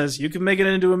Baz says, you can make it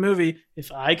into a movie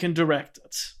if I can direct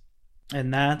it.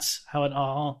 And that's how it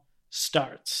all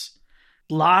starts.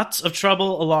 Lots of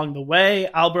trouble along the way.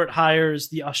 Albert hires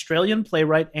the Australian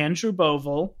playwright Andrew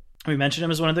Bovell. We mentioned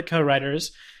him as one of the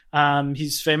co-writers.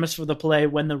 He's famous for the play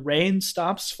When the Rain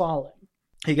Stops Falling.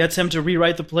 He gets him to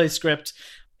rewrite the play script,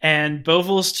 and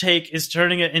Bovell's take is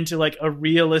turning it into like a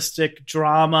realistic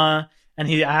drama, and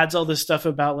he adds all this stuff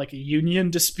about like a union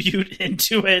dispute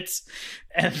into it.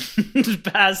 And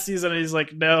Baz sees it and he's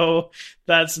like, no,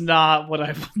 that's not what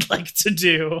I would like to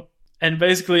do. And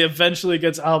basically eventually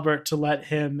gets Albert to let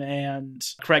him and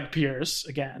Craig Pearce,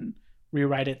 again,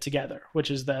 rewrite it together, which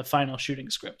is the final shooting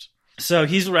script. So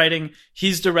he's writing,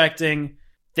 he's directing.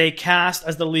 They cast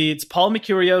as the leads Paul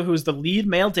Mercurio, who's the lead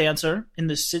male dancer in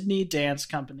the Sydney Dance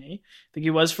Company. I think he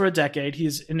was for a decade.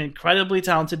 He's an incredibly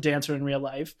talented dancer in real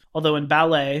life, although in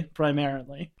ballet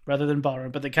primarily, rather than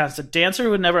ballroom. But they cast a dancer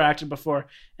who had never acted before,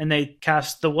 and they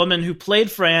cast the woman who played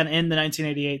Fran in the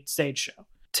 1988 stage show.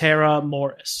 Tara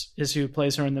Morris is who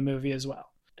plays her in the movie as well.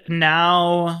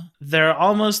 Now they're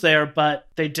almost there, but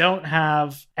they don't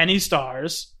have any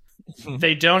stars.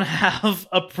 They don't have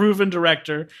a proven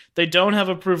director. They don't have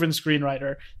a proven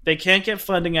screenwriter. They can't get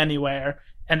funding anywhere.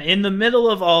 And in the middle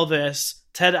of all this,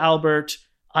 Ted Albert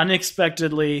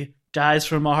unexpectedly dies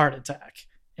from a heart attack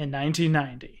in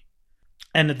 1990.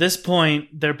 And at this point,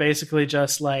 they're basically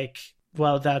just like,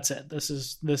 well, that's it. This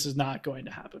is not going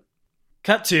to happen.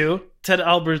 Cut to Ted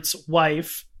Albert's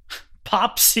wife,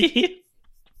 Popsy.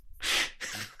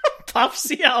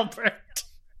 Popsy Albert.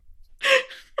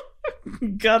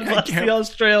 God bless the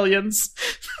Australians.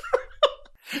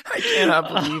 I cannot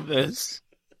believe this.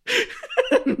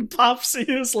 Popsy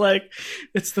is like,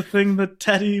 it's the thing that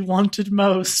Teddy wanted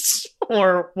most,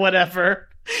 or whatever.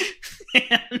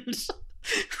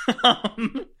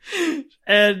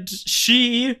 And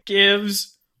she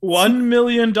gives $1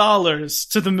 million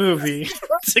to the movie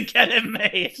to get it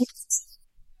made.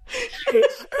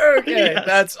 Okay, yes.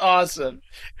 That's awesome.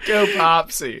 Go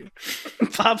Popsy.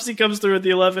 Popsy comes through at the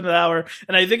 11th hour,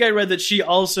 and I think I read that she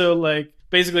also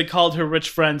basically called her rich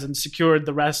friends and secured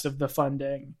the rest of the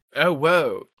funding. Oh,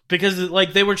 whoa. Because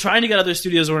they were trying to get other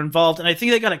studios who were involved, and I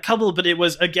think they got a couple, but it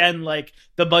was, again,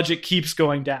 the budget keeps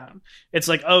going down. It's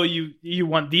like, oh, you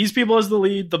want these people as the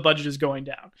lead, the budget is going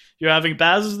down. You're having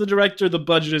Baz as the director, the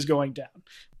budget is going down.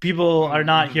 People are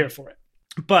not here for it.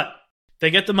 But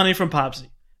they get the money from Popsy.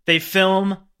 They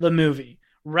film the movie.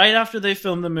 Right after they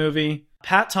film the movie,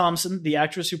 Pat Thompson, the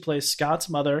actress who plays Scott's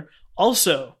mother,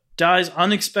 also dies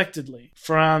unexpectedly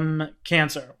from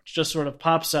cancer, which just sort of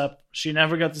pops up. She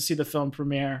never got to see the film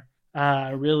premiere.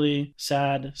 Really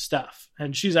sad stuff.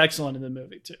 And she's excellent in the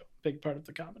movie, too. Big part of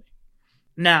the comedy.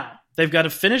 Now, they've got a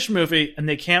finished movie, and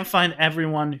they can't find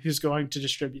everyone who's going to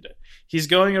distribute it. He's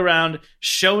going around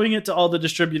showing it to all the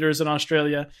distributors in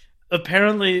Australia.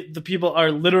 Apparently, the people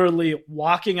are literally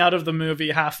walking out of the movie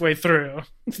halfway through,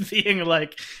 being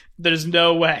like, there's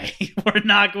no way. We're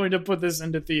not going to put this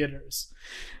into theaters.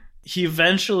 He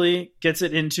eventually gets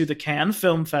it into the Cannes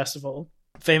Film Festival,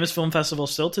 famous film festival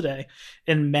still today,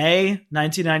 in May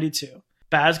 1992.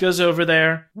 Baz goes over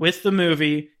there with the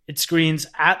movie. It screens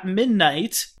at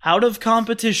midnight, out of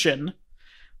competition.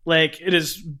 It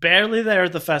is barely there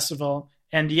at the festival,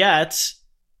 and yet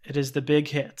it is the big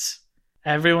hit.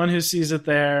 Everyone who sees it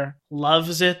there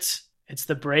loves it. It's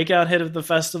the breakout hit of the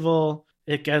festival.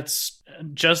 It gets,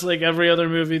 just like every other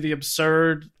movie, the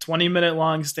absurd 20-minute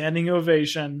long standing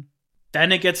ovation.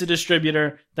 Then it gets a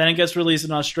distributor. Then it gets released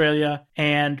in Australia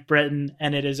and Britain,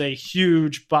 and it is a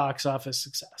huge box office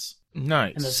success.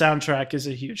 Nice. And the soundtrack is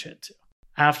a huge hit, too.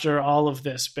 After all of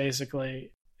this,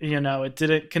 basically, it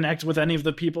didn't connect with any of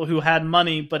the people who had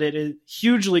money, but it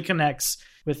hugely connects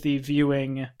with the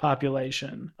viewing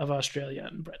population of Australia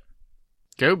and Britain.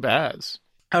 Go Baz.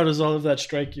 How does all of that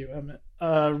strike you, Emmett?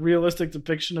 A realistic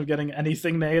depiction of getting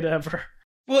anything made ever.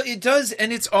 Well, it does,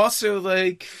 and it's also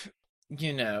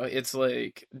it's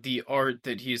like the art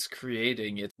that he's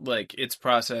creating, its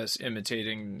process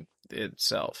imitating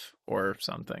itself or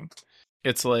something.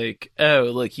 It's like,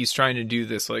 he's trying to do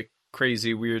this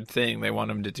crazy weird thing. They want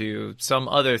him to do some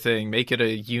other thing, make it a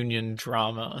union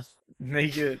drama,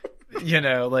 make it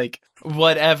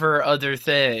whatever other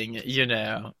thing,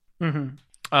 Mm-hmm.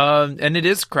 And it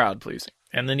is crowd pleasing.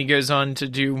 And then he goes on to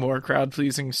do more crowd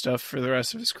pleasing stuff for the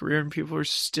rest of his career, and people are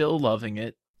still loving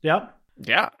it. Yep.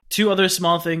 Yeah. Two other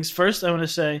small things. First, I want to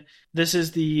say this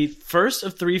is the first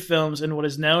of 3 films in what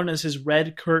is known as his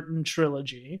Red Curtain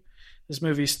trilogy. This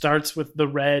movie starts with the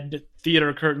red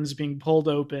theater curtains being pulled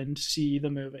open to see the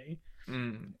movie.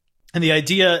 Mm. And the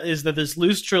idea is that this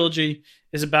loose trilogy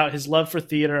is about his love for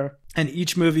theater, and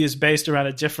each movie is based around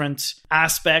a different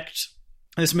aspect.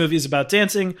 This movie is about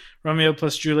dancing, Romeo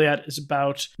plus Juliet is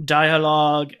about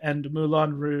dialogue, and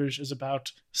Moulin Rouge is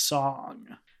about song.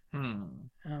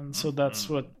 And so that's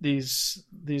what these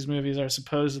movies are,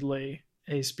 supposedly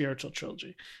a spiritual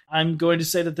trilogy. I'm going to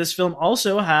say that this film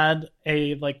also had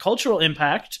a cultural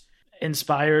impact,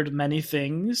 inspired many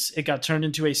things. It got turned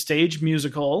into a stage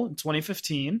musical in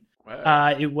 2015.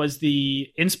 Wow. It was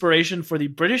the inspiration for the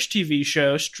British TV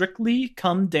show Strictly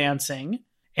Come Dancing,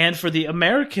 and for the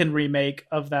American remake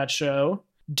of that show,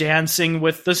 Dancing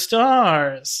with the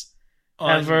Stars.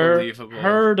 Ever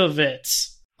heard of it?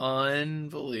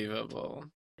 Unbelievable.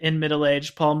 In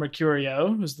middle-aged Paul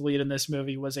Mercurio, who's the lead in this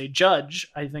movie, was a judge,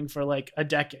 I think, for a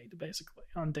decade, basically,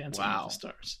 on Dancing with the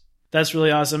Stars. That's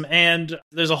really awesome. And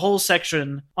there's a whole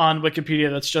section on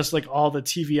Wikipedia that's just all the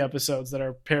TV episodes that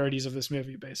are parodies of this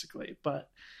movie, basically. But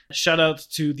shout out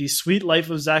to the Sweet Life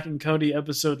of Zack and Cody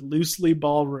episode Loosely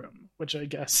Ballroom, which I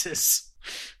guess is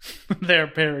their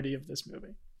parody of this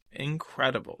movie.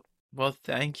 Incredible. Well,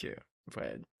 thank you,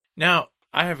 Fred. Now,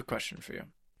 I have a question for you.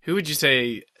 Who would you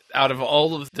say, out of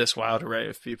all of this wild array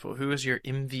of people, who is your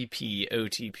MVP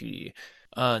OTP?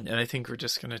 And I think we're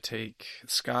just going to take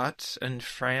Scott and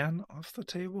Fran off the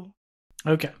table.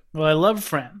 Okay. Well, I love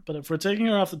Fran, but if we're taking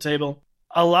her off the table,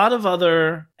 a lot of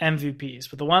other MVPs,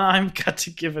 but the one I've got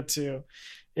to give it to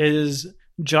is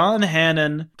John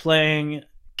Hannon playing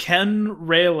Ken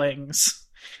Railings,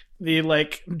 the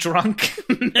drunk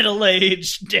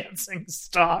middle-aged dancing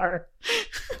star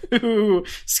who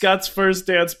Scott's first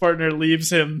dance partner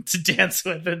leaves him to dance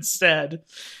with instead.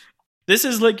 This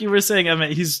is, like you were saying,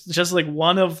 Emmett, he's just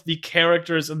one of the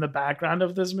characters in the background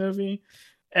of this movie.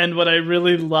 And what I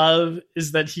really love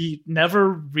is that he never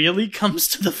really comes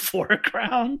to the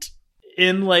foreground.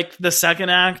 In the second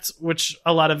act, which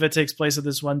a lot of it takes place at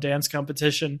this one dance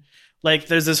competition,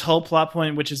 there's this whole plot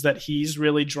point, which is that he's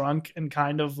really drunk and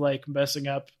kind of messing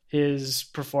up his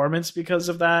performance because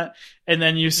of that. And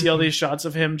then you see all these shots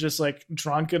of him just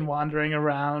drunk and wandering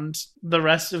around the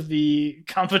rest of the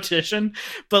competition.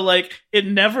 But it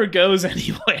never goes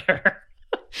anywhere.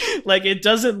 It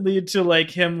doesn't lead to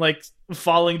him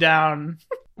falling down.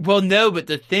 Well, no, but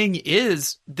the thing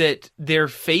is that they're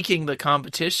faking the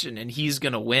competition and he's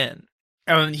going to win.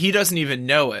 And he doesn't even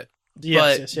know it.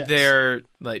 Yes. They're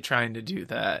trying to do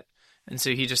that. And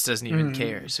so he just doesn't even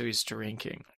care. So he's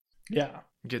drinking. Yeah.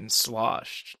 Getting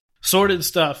sloshed. Sordid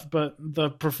stuff, but the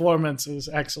performance is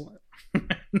excellent.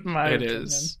 It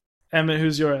is. Emmett,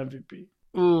 who's your MVP?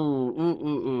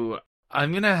 Ooh.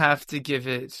 I'm going to have to give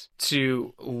it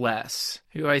to Les,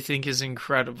 who I think is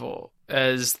incredible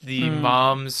as the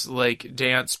mom's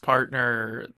dance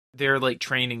partner. They're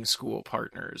training school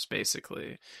partners,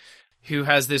 basically, who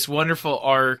has this wonderful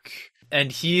arc.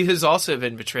 And he has also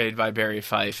been betrayed by Barry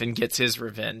Fife and gets his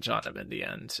revenge on him in the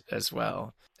end as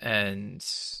well. And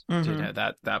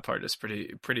that part is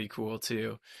pretty cool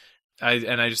too.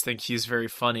 I just think he's very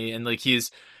funny, and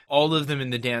he's all of them in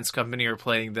the dance company are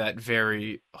playing that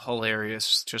very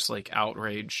hilarious, just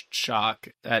outraged shock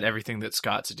at everything that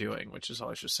Scott's doing, which is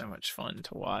always just so much fun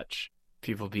to watch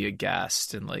people be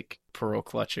aghast and pearl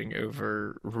clutching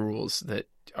over rules that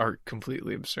are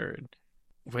completely absurd.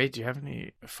 Wait, do you have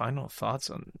any final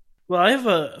thoughts on? Well, I have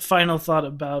a final thought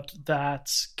about that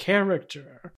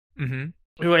character.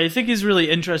 Who I think is really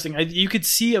interesting. You could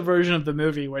see a version of the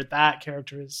movie where that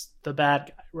character is the bad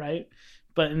guy, right?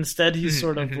 But instead he's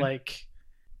sort of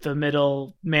the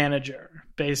middle manager,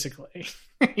 basically.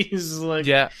 He's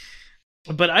yeah.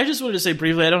 But I just wanted to say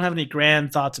briefly, I don't have any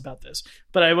grand thoughts about this,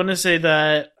 but I want to say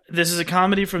that this is a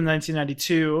comedy from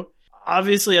 1992.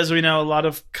 Obviously, as we know, a lot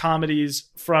of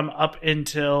comedies from up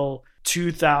until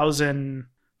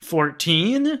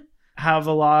 2014 have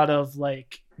a lot of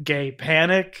gay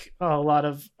panic, a lot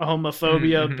of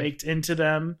homophobia baked into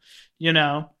them,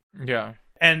 Yeah.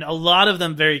 And a lot of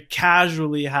them very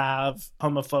casually have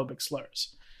homophobic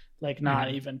slurs,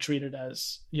 not even treated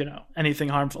as, anything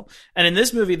harmful. And in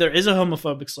this movie, there is a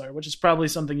homophobic slur, which is probably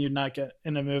something you'd not get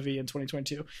in a movie in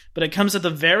 2022. But it comes at the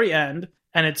very end,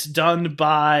 and it's done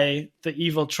by the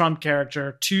evil Trump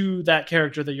character to that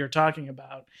character that you're talking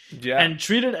about. Yeah. And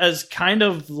treated as kind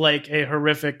of a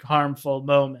horrific, harmful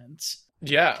moment.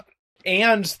 Yeah.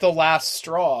 And the last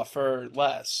straw for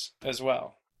Les as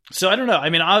well. So I don't know.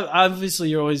 I mean, obviously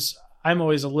you're always I'm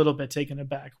always a little bit taken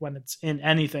aback when it's in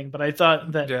anything, but I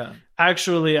thought that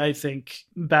actually I think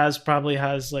Baz probably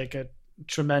has like a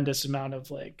tremendous amount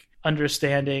of like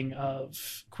understanding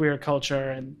of queer culture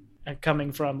and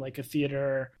coming from like a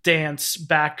theater dance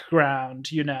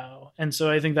background, you know. And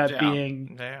so I think that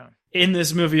being in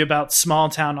this movie about small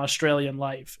town Australian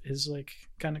life is like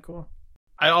kind of cool.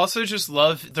 I also just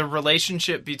love the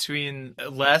relationship between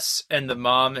Les and the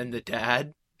mom and the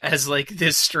dad as like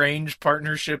this strange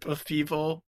partnership of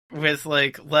people, with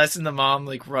like Les and the mom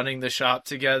like running the shop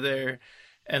together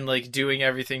and like doing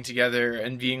everything together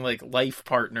and being like life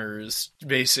partners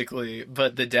basically,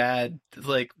 but the dad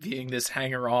like being this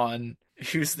hanger-on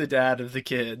who's the dad of the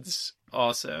kids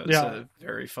also. It's a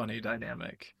very funny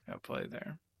dynamic at play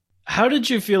there. How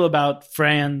did you feel about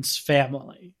Fran's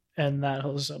family and that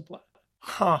whole subplot?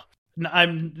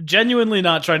 I'm genuinely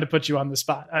not trying to put you on the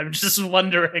spot. I'm just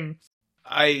wondering.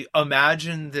 I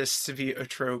imagine this to be a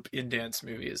trope in dance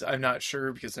movies. I'm not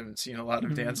sure because I haven't seen a lot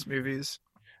of dance movies.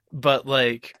 But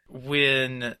like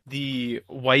when the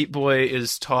white boy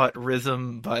is taught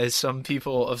rhythm by some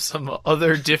people of some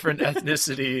other different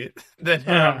ethnicity than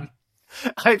him,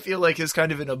 I feel like is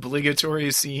kind of an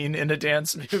obligatory scene in a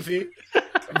dance movie.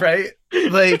 Right?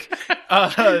 Like,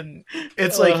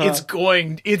 it's like,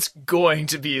 it's going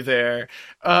to be there,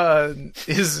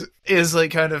 is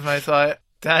like kind of my thought.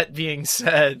 That being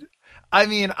said, I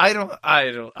mean, I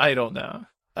don't know.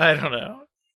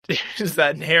 Is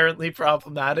that inherently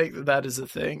problematic that is a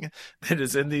thing that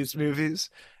is in these movies?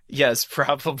 Yes,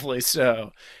 probably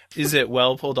so. Is it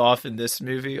well pulled off in this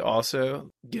movie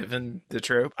also, given the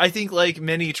trope? I think like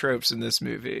many tropes in this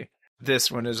movie, this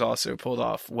one is also pulled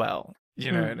off well.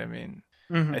 You know what I mean?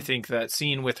 Mm-hmm. I think that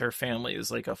scene with her family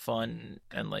is like a fun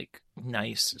and like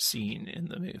nice scene in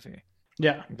the movie.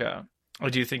 Yeah. Yeah. Or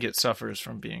do you think it suffers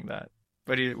from being that?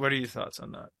 What are your thoughts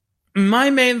on that? My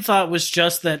main thought was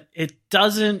just that it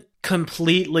doesn't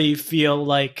completely feel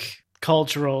like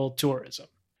cultural tourism.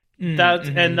 And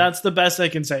that's the best I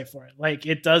can say for it. Like,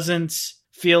 it doesn't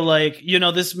feel like, you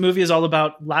know, this movie is all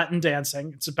about Latin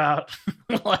dancing. It's about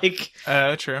like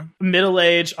true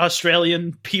middle-aged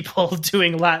Australian people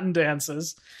doing Latin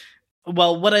dances.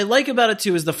 Well, what I like about it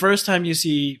too is the first time you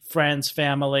see Fran's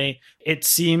family, it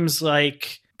seems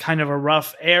like kind of a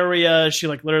rough area. She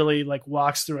like literally like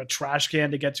walks through a trash can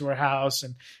to get to her house,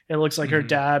 and it looks like her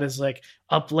dad is like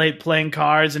up late playing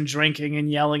cards and drinking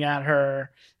and yelling at her,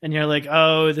 and you're like,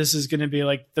 oh, this is going to be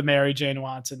like the Mary Jane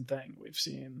Watson thing we've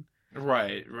seen.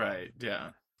 Right,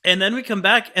 yeah. And then we come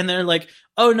back and they're like,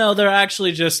 oh no, they're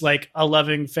actually just like a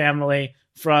loving family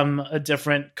from a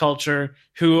different culture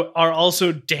who are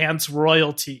also dance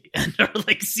royalty and are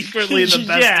like secretly the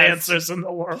best dancers in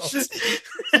the world.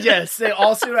 Yes, they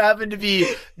also happen to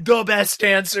be the best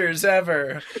dancers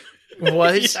ever.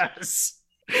 What? Yes.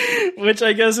 Which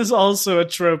I guess is also a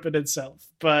trope in itself,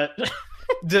 but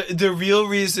The real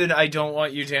reason I don't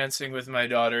want you dancing with my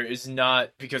daughter is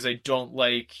not because I don't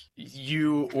like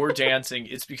you or dancing.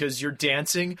 It's because your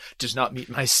dancing does not meet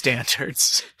my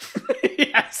standards.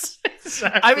 Yes,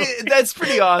 exactly. I mean, that's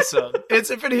pretty awesome.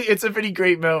 It's a pretty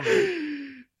great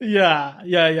moment. Yeah.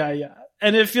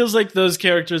 And it feels like those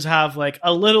characters have like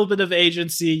a little bit of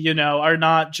agency, you know, are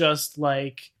not just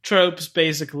like tropes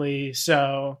basically.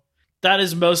 So that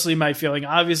is mostly my feeling.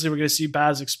 Obviously, we're going to see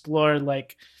Baz explore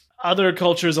like other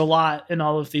cultures a lot in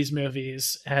all of these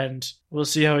movies, and we'll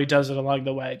see how he does it along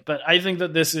the way. But I think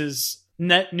that this is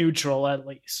net neutral, at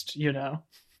least, you know.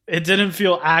 It didn't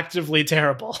feel actively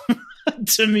terrible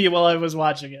to me while I was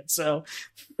watching it. So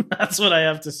that's what I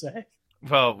have to say.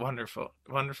 Well, wonderful.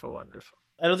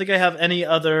 I don't think I have any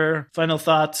other final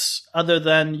thoughts other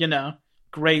than, you know,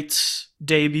 great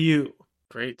debut.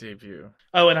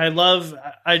 Oh, and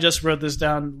I just wrote this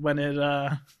down when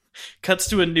it cuts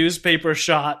to a newspaper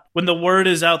shot when the word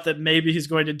is out that maybe he's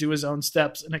going to do his own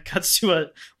steps, and it cuts to a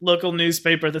local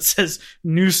newspaper that says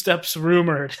 "New Steps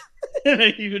Rumored" in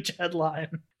a huge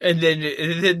headline. And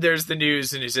then there's the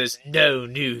news, and it says "No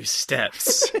new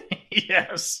steps."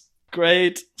 Yes,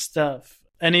 great stuff.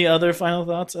 Any other final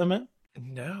thoughts, Emmett?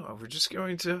 No, we're just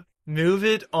going to move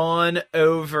it on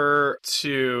over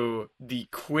to the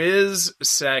quiz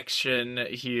section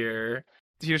here.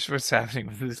 Here's what's happening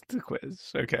with the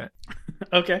quiz, okay?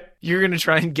 Okay. You're going to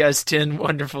try and guess 10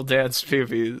 wonderful dance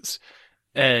movies,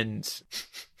 and,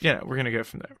 you know, we're going to go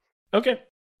from there. Okay.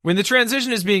 When the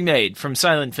transition is being made from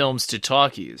silent films to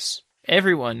talkies,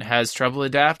 everyone has trouble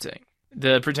adapting.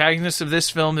 The protagonists of this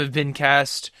film have been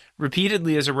cast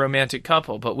repeatedly as a romantic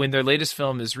couple, but when their latest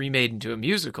film is remade into a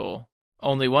musical,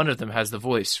 only one of them has the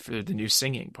voice for the new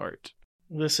singing part.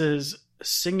 This is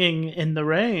Singing in the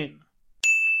Rain.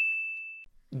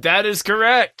 That is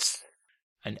correct.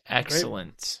 An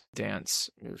excellent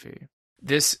dance movie.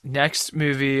 This next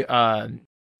movie, the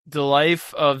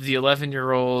life of the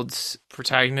 11-year-old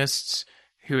protagonist,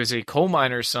 who is a coal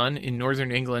miner's son in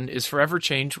northern England, is forever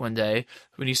changed one day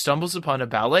when he stumbles upon a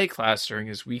ballet class during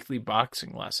his weekly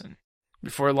boxing lesson.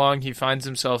 Before long, he finds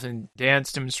himself in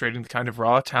dance, demonstrating the kind of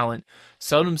raw talent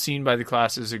seldom seen by the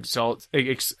class's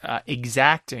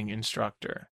exacting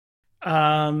instructor.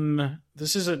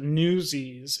 This isn't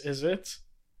Newsies, is it?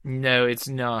 No, it's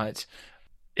not.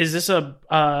 Is this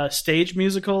a stage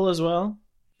musical as well?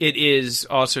 It is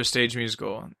also a stage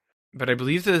musical, but I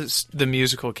believe the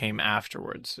musical came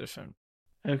afterwards.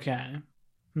 Okay.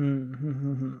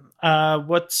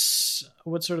 What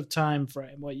sort of time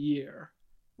frame? What year?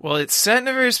 Well, it's set in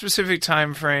a very specific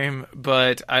time frame,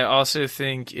 but I also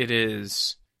think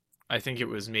I think it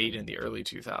was made in the early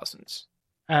 2000s.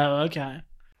 Oh, okay.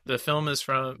 The film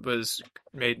was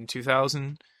made in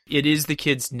 2000. It Is the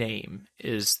Kid's Name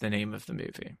is the name of the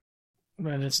movie.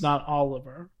 And it's not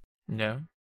Oliver. No.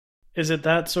 Is it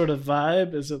that sort of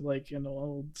vibe? Is it like an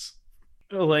old...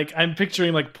 Like, I'm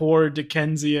picturing like poor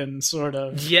Dickensian sort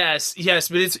of... Yes,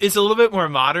 but it's a little bit more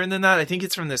modern than that. I think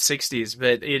it's from the 60s,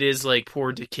 but it is like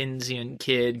poor Dickensian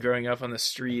kid growing up on the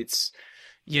streets,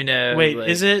 you know. Wait, like...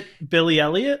 is it Billy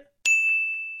Elliot?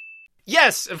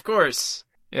 Yes, of course.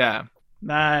 Yeah.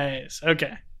 Nice.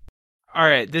 Okay. All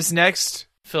right, this next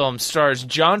film stars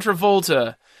John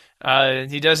Travolta.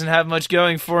 He doesn't have much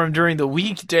going for him during the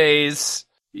weekdays.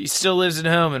 He still lives at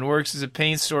home and works as a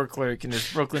paint store clerk in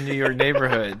his Brooklyn, New York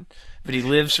neighborhood. But he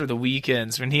lives for the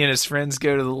weekends when he and his friends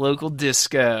go to the local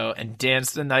disco and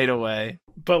dance the night away.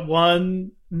 But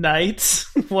one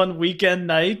weekend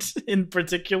night in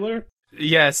particular?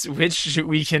 Yes, which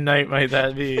weekend night might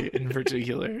that be in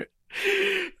particular?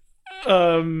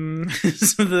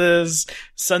 This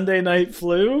Sunday night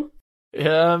flu?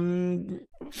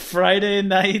 Friday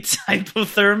night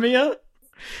hypothermia?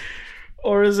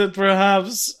 Or is it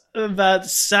perhaps that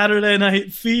Saturday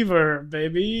night fever,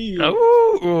 baby?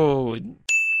 Oh,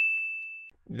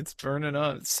 it's burning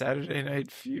up. Saturday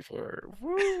night fever.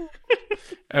 Woo.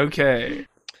 Okay.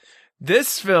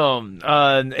 This film,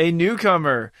 a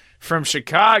newcomer from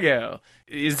Chicago,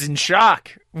 is in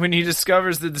shock when he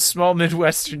discovers that the small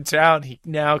Midwestern town he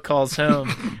now calls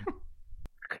home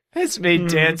has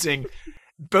made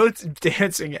both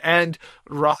dancing and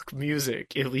rock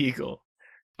music illegal.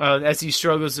 As he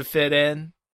struggles to fit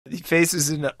in, he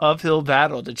faces an uphill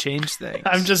battle to change things.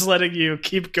 I'm just letting you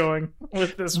keep going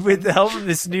with this. With the help of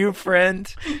his new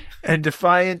friend and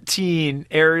defiant teen,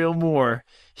 Ariel Moore,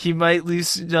 he might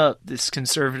loosen up this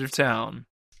conservative town.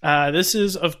 This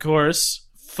is, of course,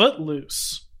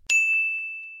 Footloose.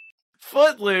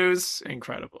 Footloose!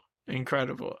 Incredible.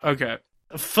 Okay.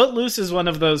 Footloose is one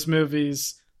of those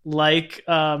movies like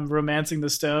Romancing the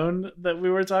Stone that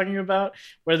we were talking about,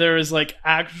 where there is like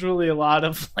actually a lot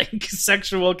of like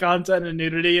sexual content and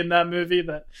nudity in that movie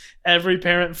that every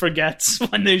parent forgets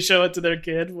when they show it to their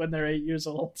kid when they're 8 years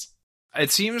old. It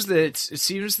seems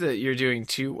that you're doing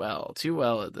too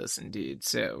well at this indeed.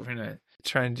 So we're gonna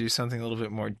try and do something a little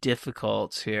bit more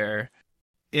difficult here.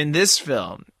 In this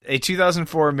film, a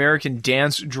 2004 American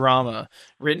dance drama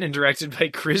written and directed by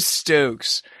Chris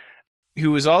Stokes,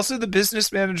 who was also the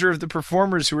business manager of the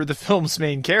performers who were the film's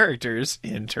main characters.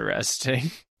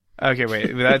 Interesting. Okay,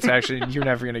 wait, that's actually, you're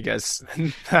never going to guess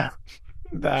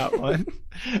that one.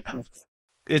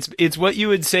 It's what you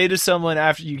would say to someone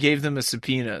after you gave them a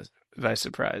subpoena by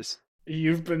surprise.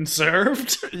 You've been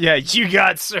served? Yeah, You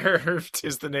Got Served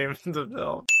is the name of the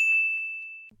film.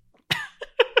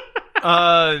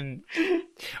 All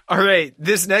right,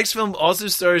 this next film also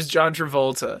stars John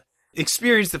Travolta.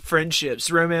 Experience the friendships,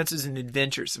 romances, and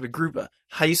adventures of a group of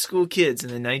high school kids in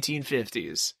the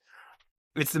 1950s.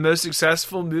 It's the most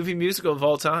successful movie musical of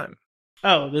all time.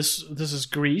 Oh, this is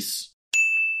Grease?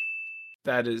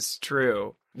 That is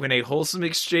true. When a wholesome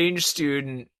exchange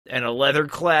student and a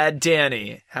leather-clad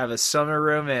Danny have a summer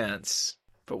romance.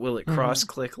 But will it cross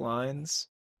click lines?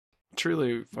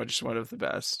 Truly just one of the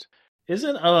best.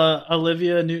 Isn't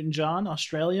Olivia Newton-John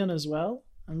Australian as well?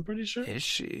 I'm pretty sure. Is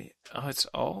she? Oh, it's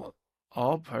all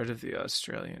part of the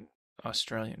Australian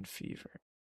fever.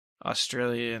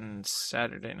 Australian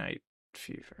Saturday Night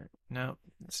Fever. No,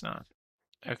 it's not.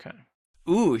 Okay.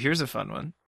 Ooh, here's a fun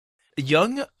one. A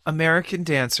young American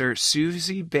dancer,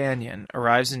 Susie Banyan,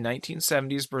 arrives in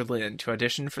 1970s Berlin to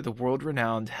audition for the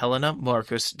world-renowned Helena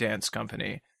Marcos Dance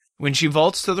Company. When she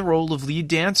vaults to the role of lead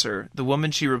dancer, the woman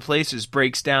she replaces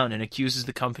breaks down and accuses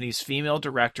the company's female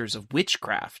directors of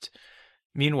witchcraft.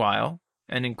 Meanwhile,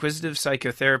 An inquisitive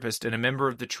psychotherapist and a member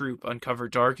of the troupe uncover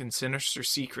dark and sinister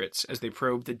secrets as they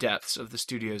probe the depths of the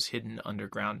studio's hidden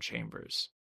underground chambers.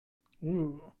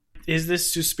 Ooh. Is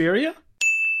this Suspiria?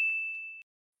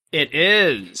 It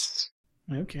is.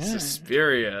 Okay.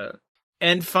 Suspiria.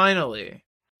 And finally,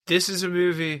 this is a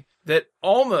movie that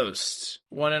almost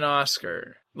won an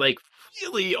Oscar. Like,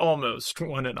 really almost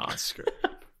won an Oscar.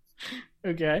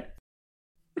 Okay.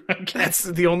 That's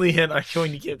the only hint I'm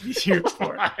going to give you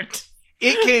for What?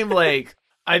 It came like,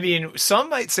 I mean, some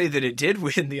might say that it did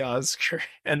win the Oscar,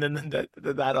 and then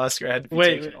that Oscar had to be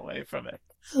taken away from it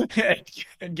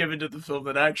and given to the film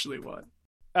that actually won.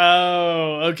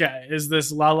 Oh, okay. Is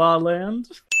this La La Land?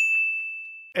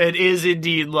 It is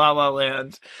indeed La La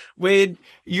Land. Wade,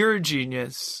 you're a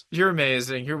genius. You're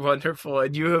amazing. You're wonderful.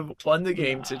 And you have won the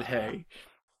game today.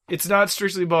 It's not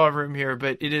strictly ballroom here,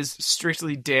 but it is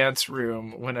strictly dance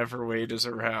room whenever Wade is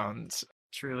around.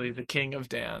 Truly the king of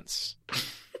dance.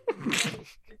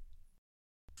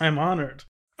 I'm honored.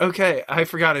 Okay, I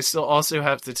forgot. I still also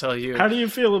have to tell you. How do you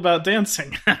feel about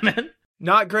dancing, Emmett?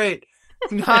 Not great.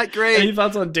 Not great. Any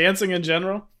thoughts on dancing in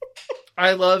general?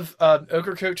 I love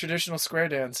Ocracoke traditional square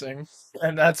dancing,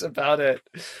 and that's about it.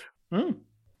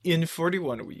 In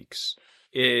 41 weeks,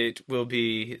 it will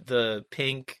be the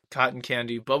pink cotton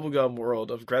candy bubblegum world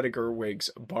of Greta Gerwig's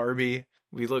Barbie.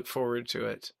 We look forward to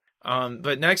it.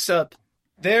 But next up,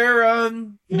 they're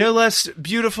no less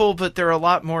beautiful, but they're a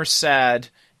lot more sad.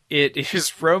 It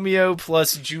is Romeo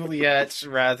plus Juliet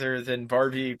rather than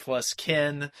Barbie plus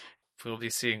Ken. We'll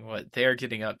be seeing what they're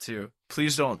getting up to.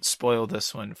 Please don't spoil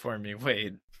this one for me,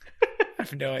 Wade. I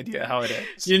have no idea how it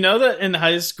ends. You know that in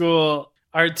high school,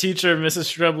 our teacher,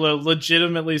 Mrs. Streblow,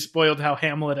 legitimately spoiled how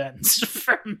Hamlet ends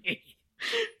for me.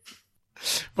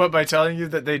 What, by telling you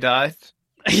that they died?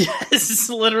 Yes,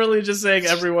 literally just saying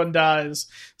everyone dies.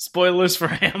 Spoilers for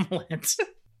Hamlet.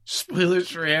 Spoilers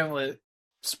for Hamlet.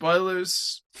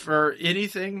 Spoilers for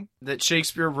anything that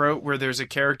Shakespeare wrote where there's a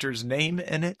character's name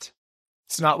in it.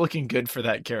 It's not looking good for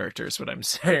that character, is what I'm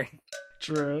saying.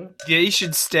 True. They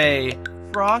should stay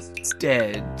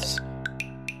frosted.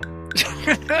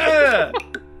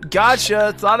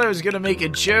 Gotcha. Thought I was going to make a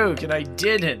joke, and I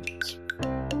didn't.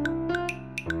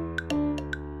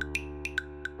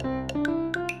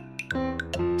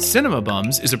 Cinema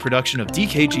Bums is a production of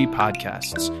DKG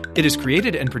Podcasts. It is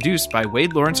created and produced by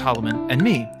Wade Lawrence Holloman and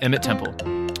me, Emmett Temple.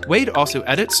 Wade also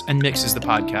edits and mixes the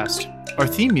podcast. Our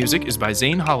theme music is by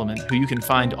Zane Holloman, who you can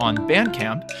find on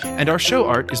Bandcamp, and our show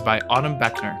art is by Autumn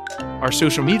Beckner. Our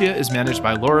social media is managed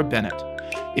by Laura Bennett.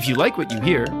 If you like what you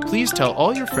hear, please tell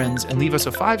all your friends and leave us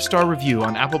a 5-star review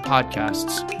on Apple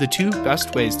Podcasts, the 2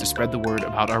 best ways to spread the word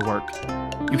about our work.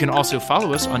 You can also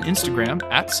follow us on Instagram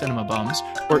at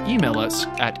CinemaBums or email us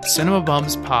at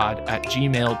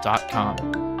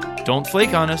cinemabumspod@gmail.com. Don't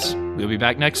flake on us. We'll be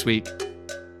back next week.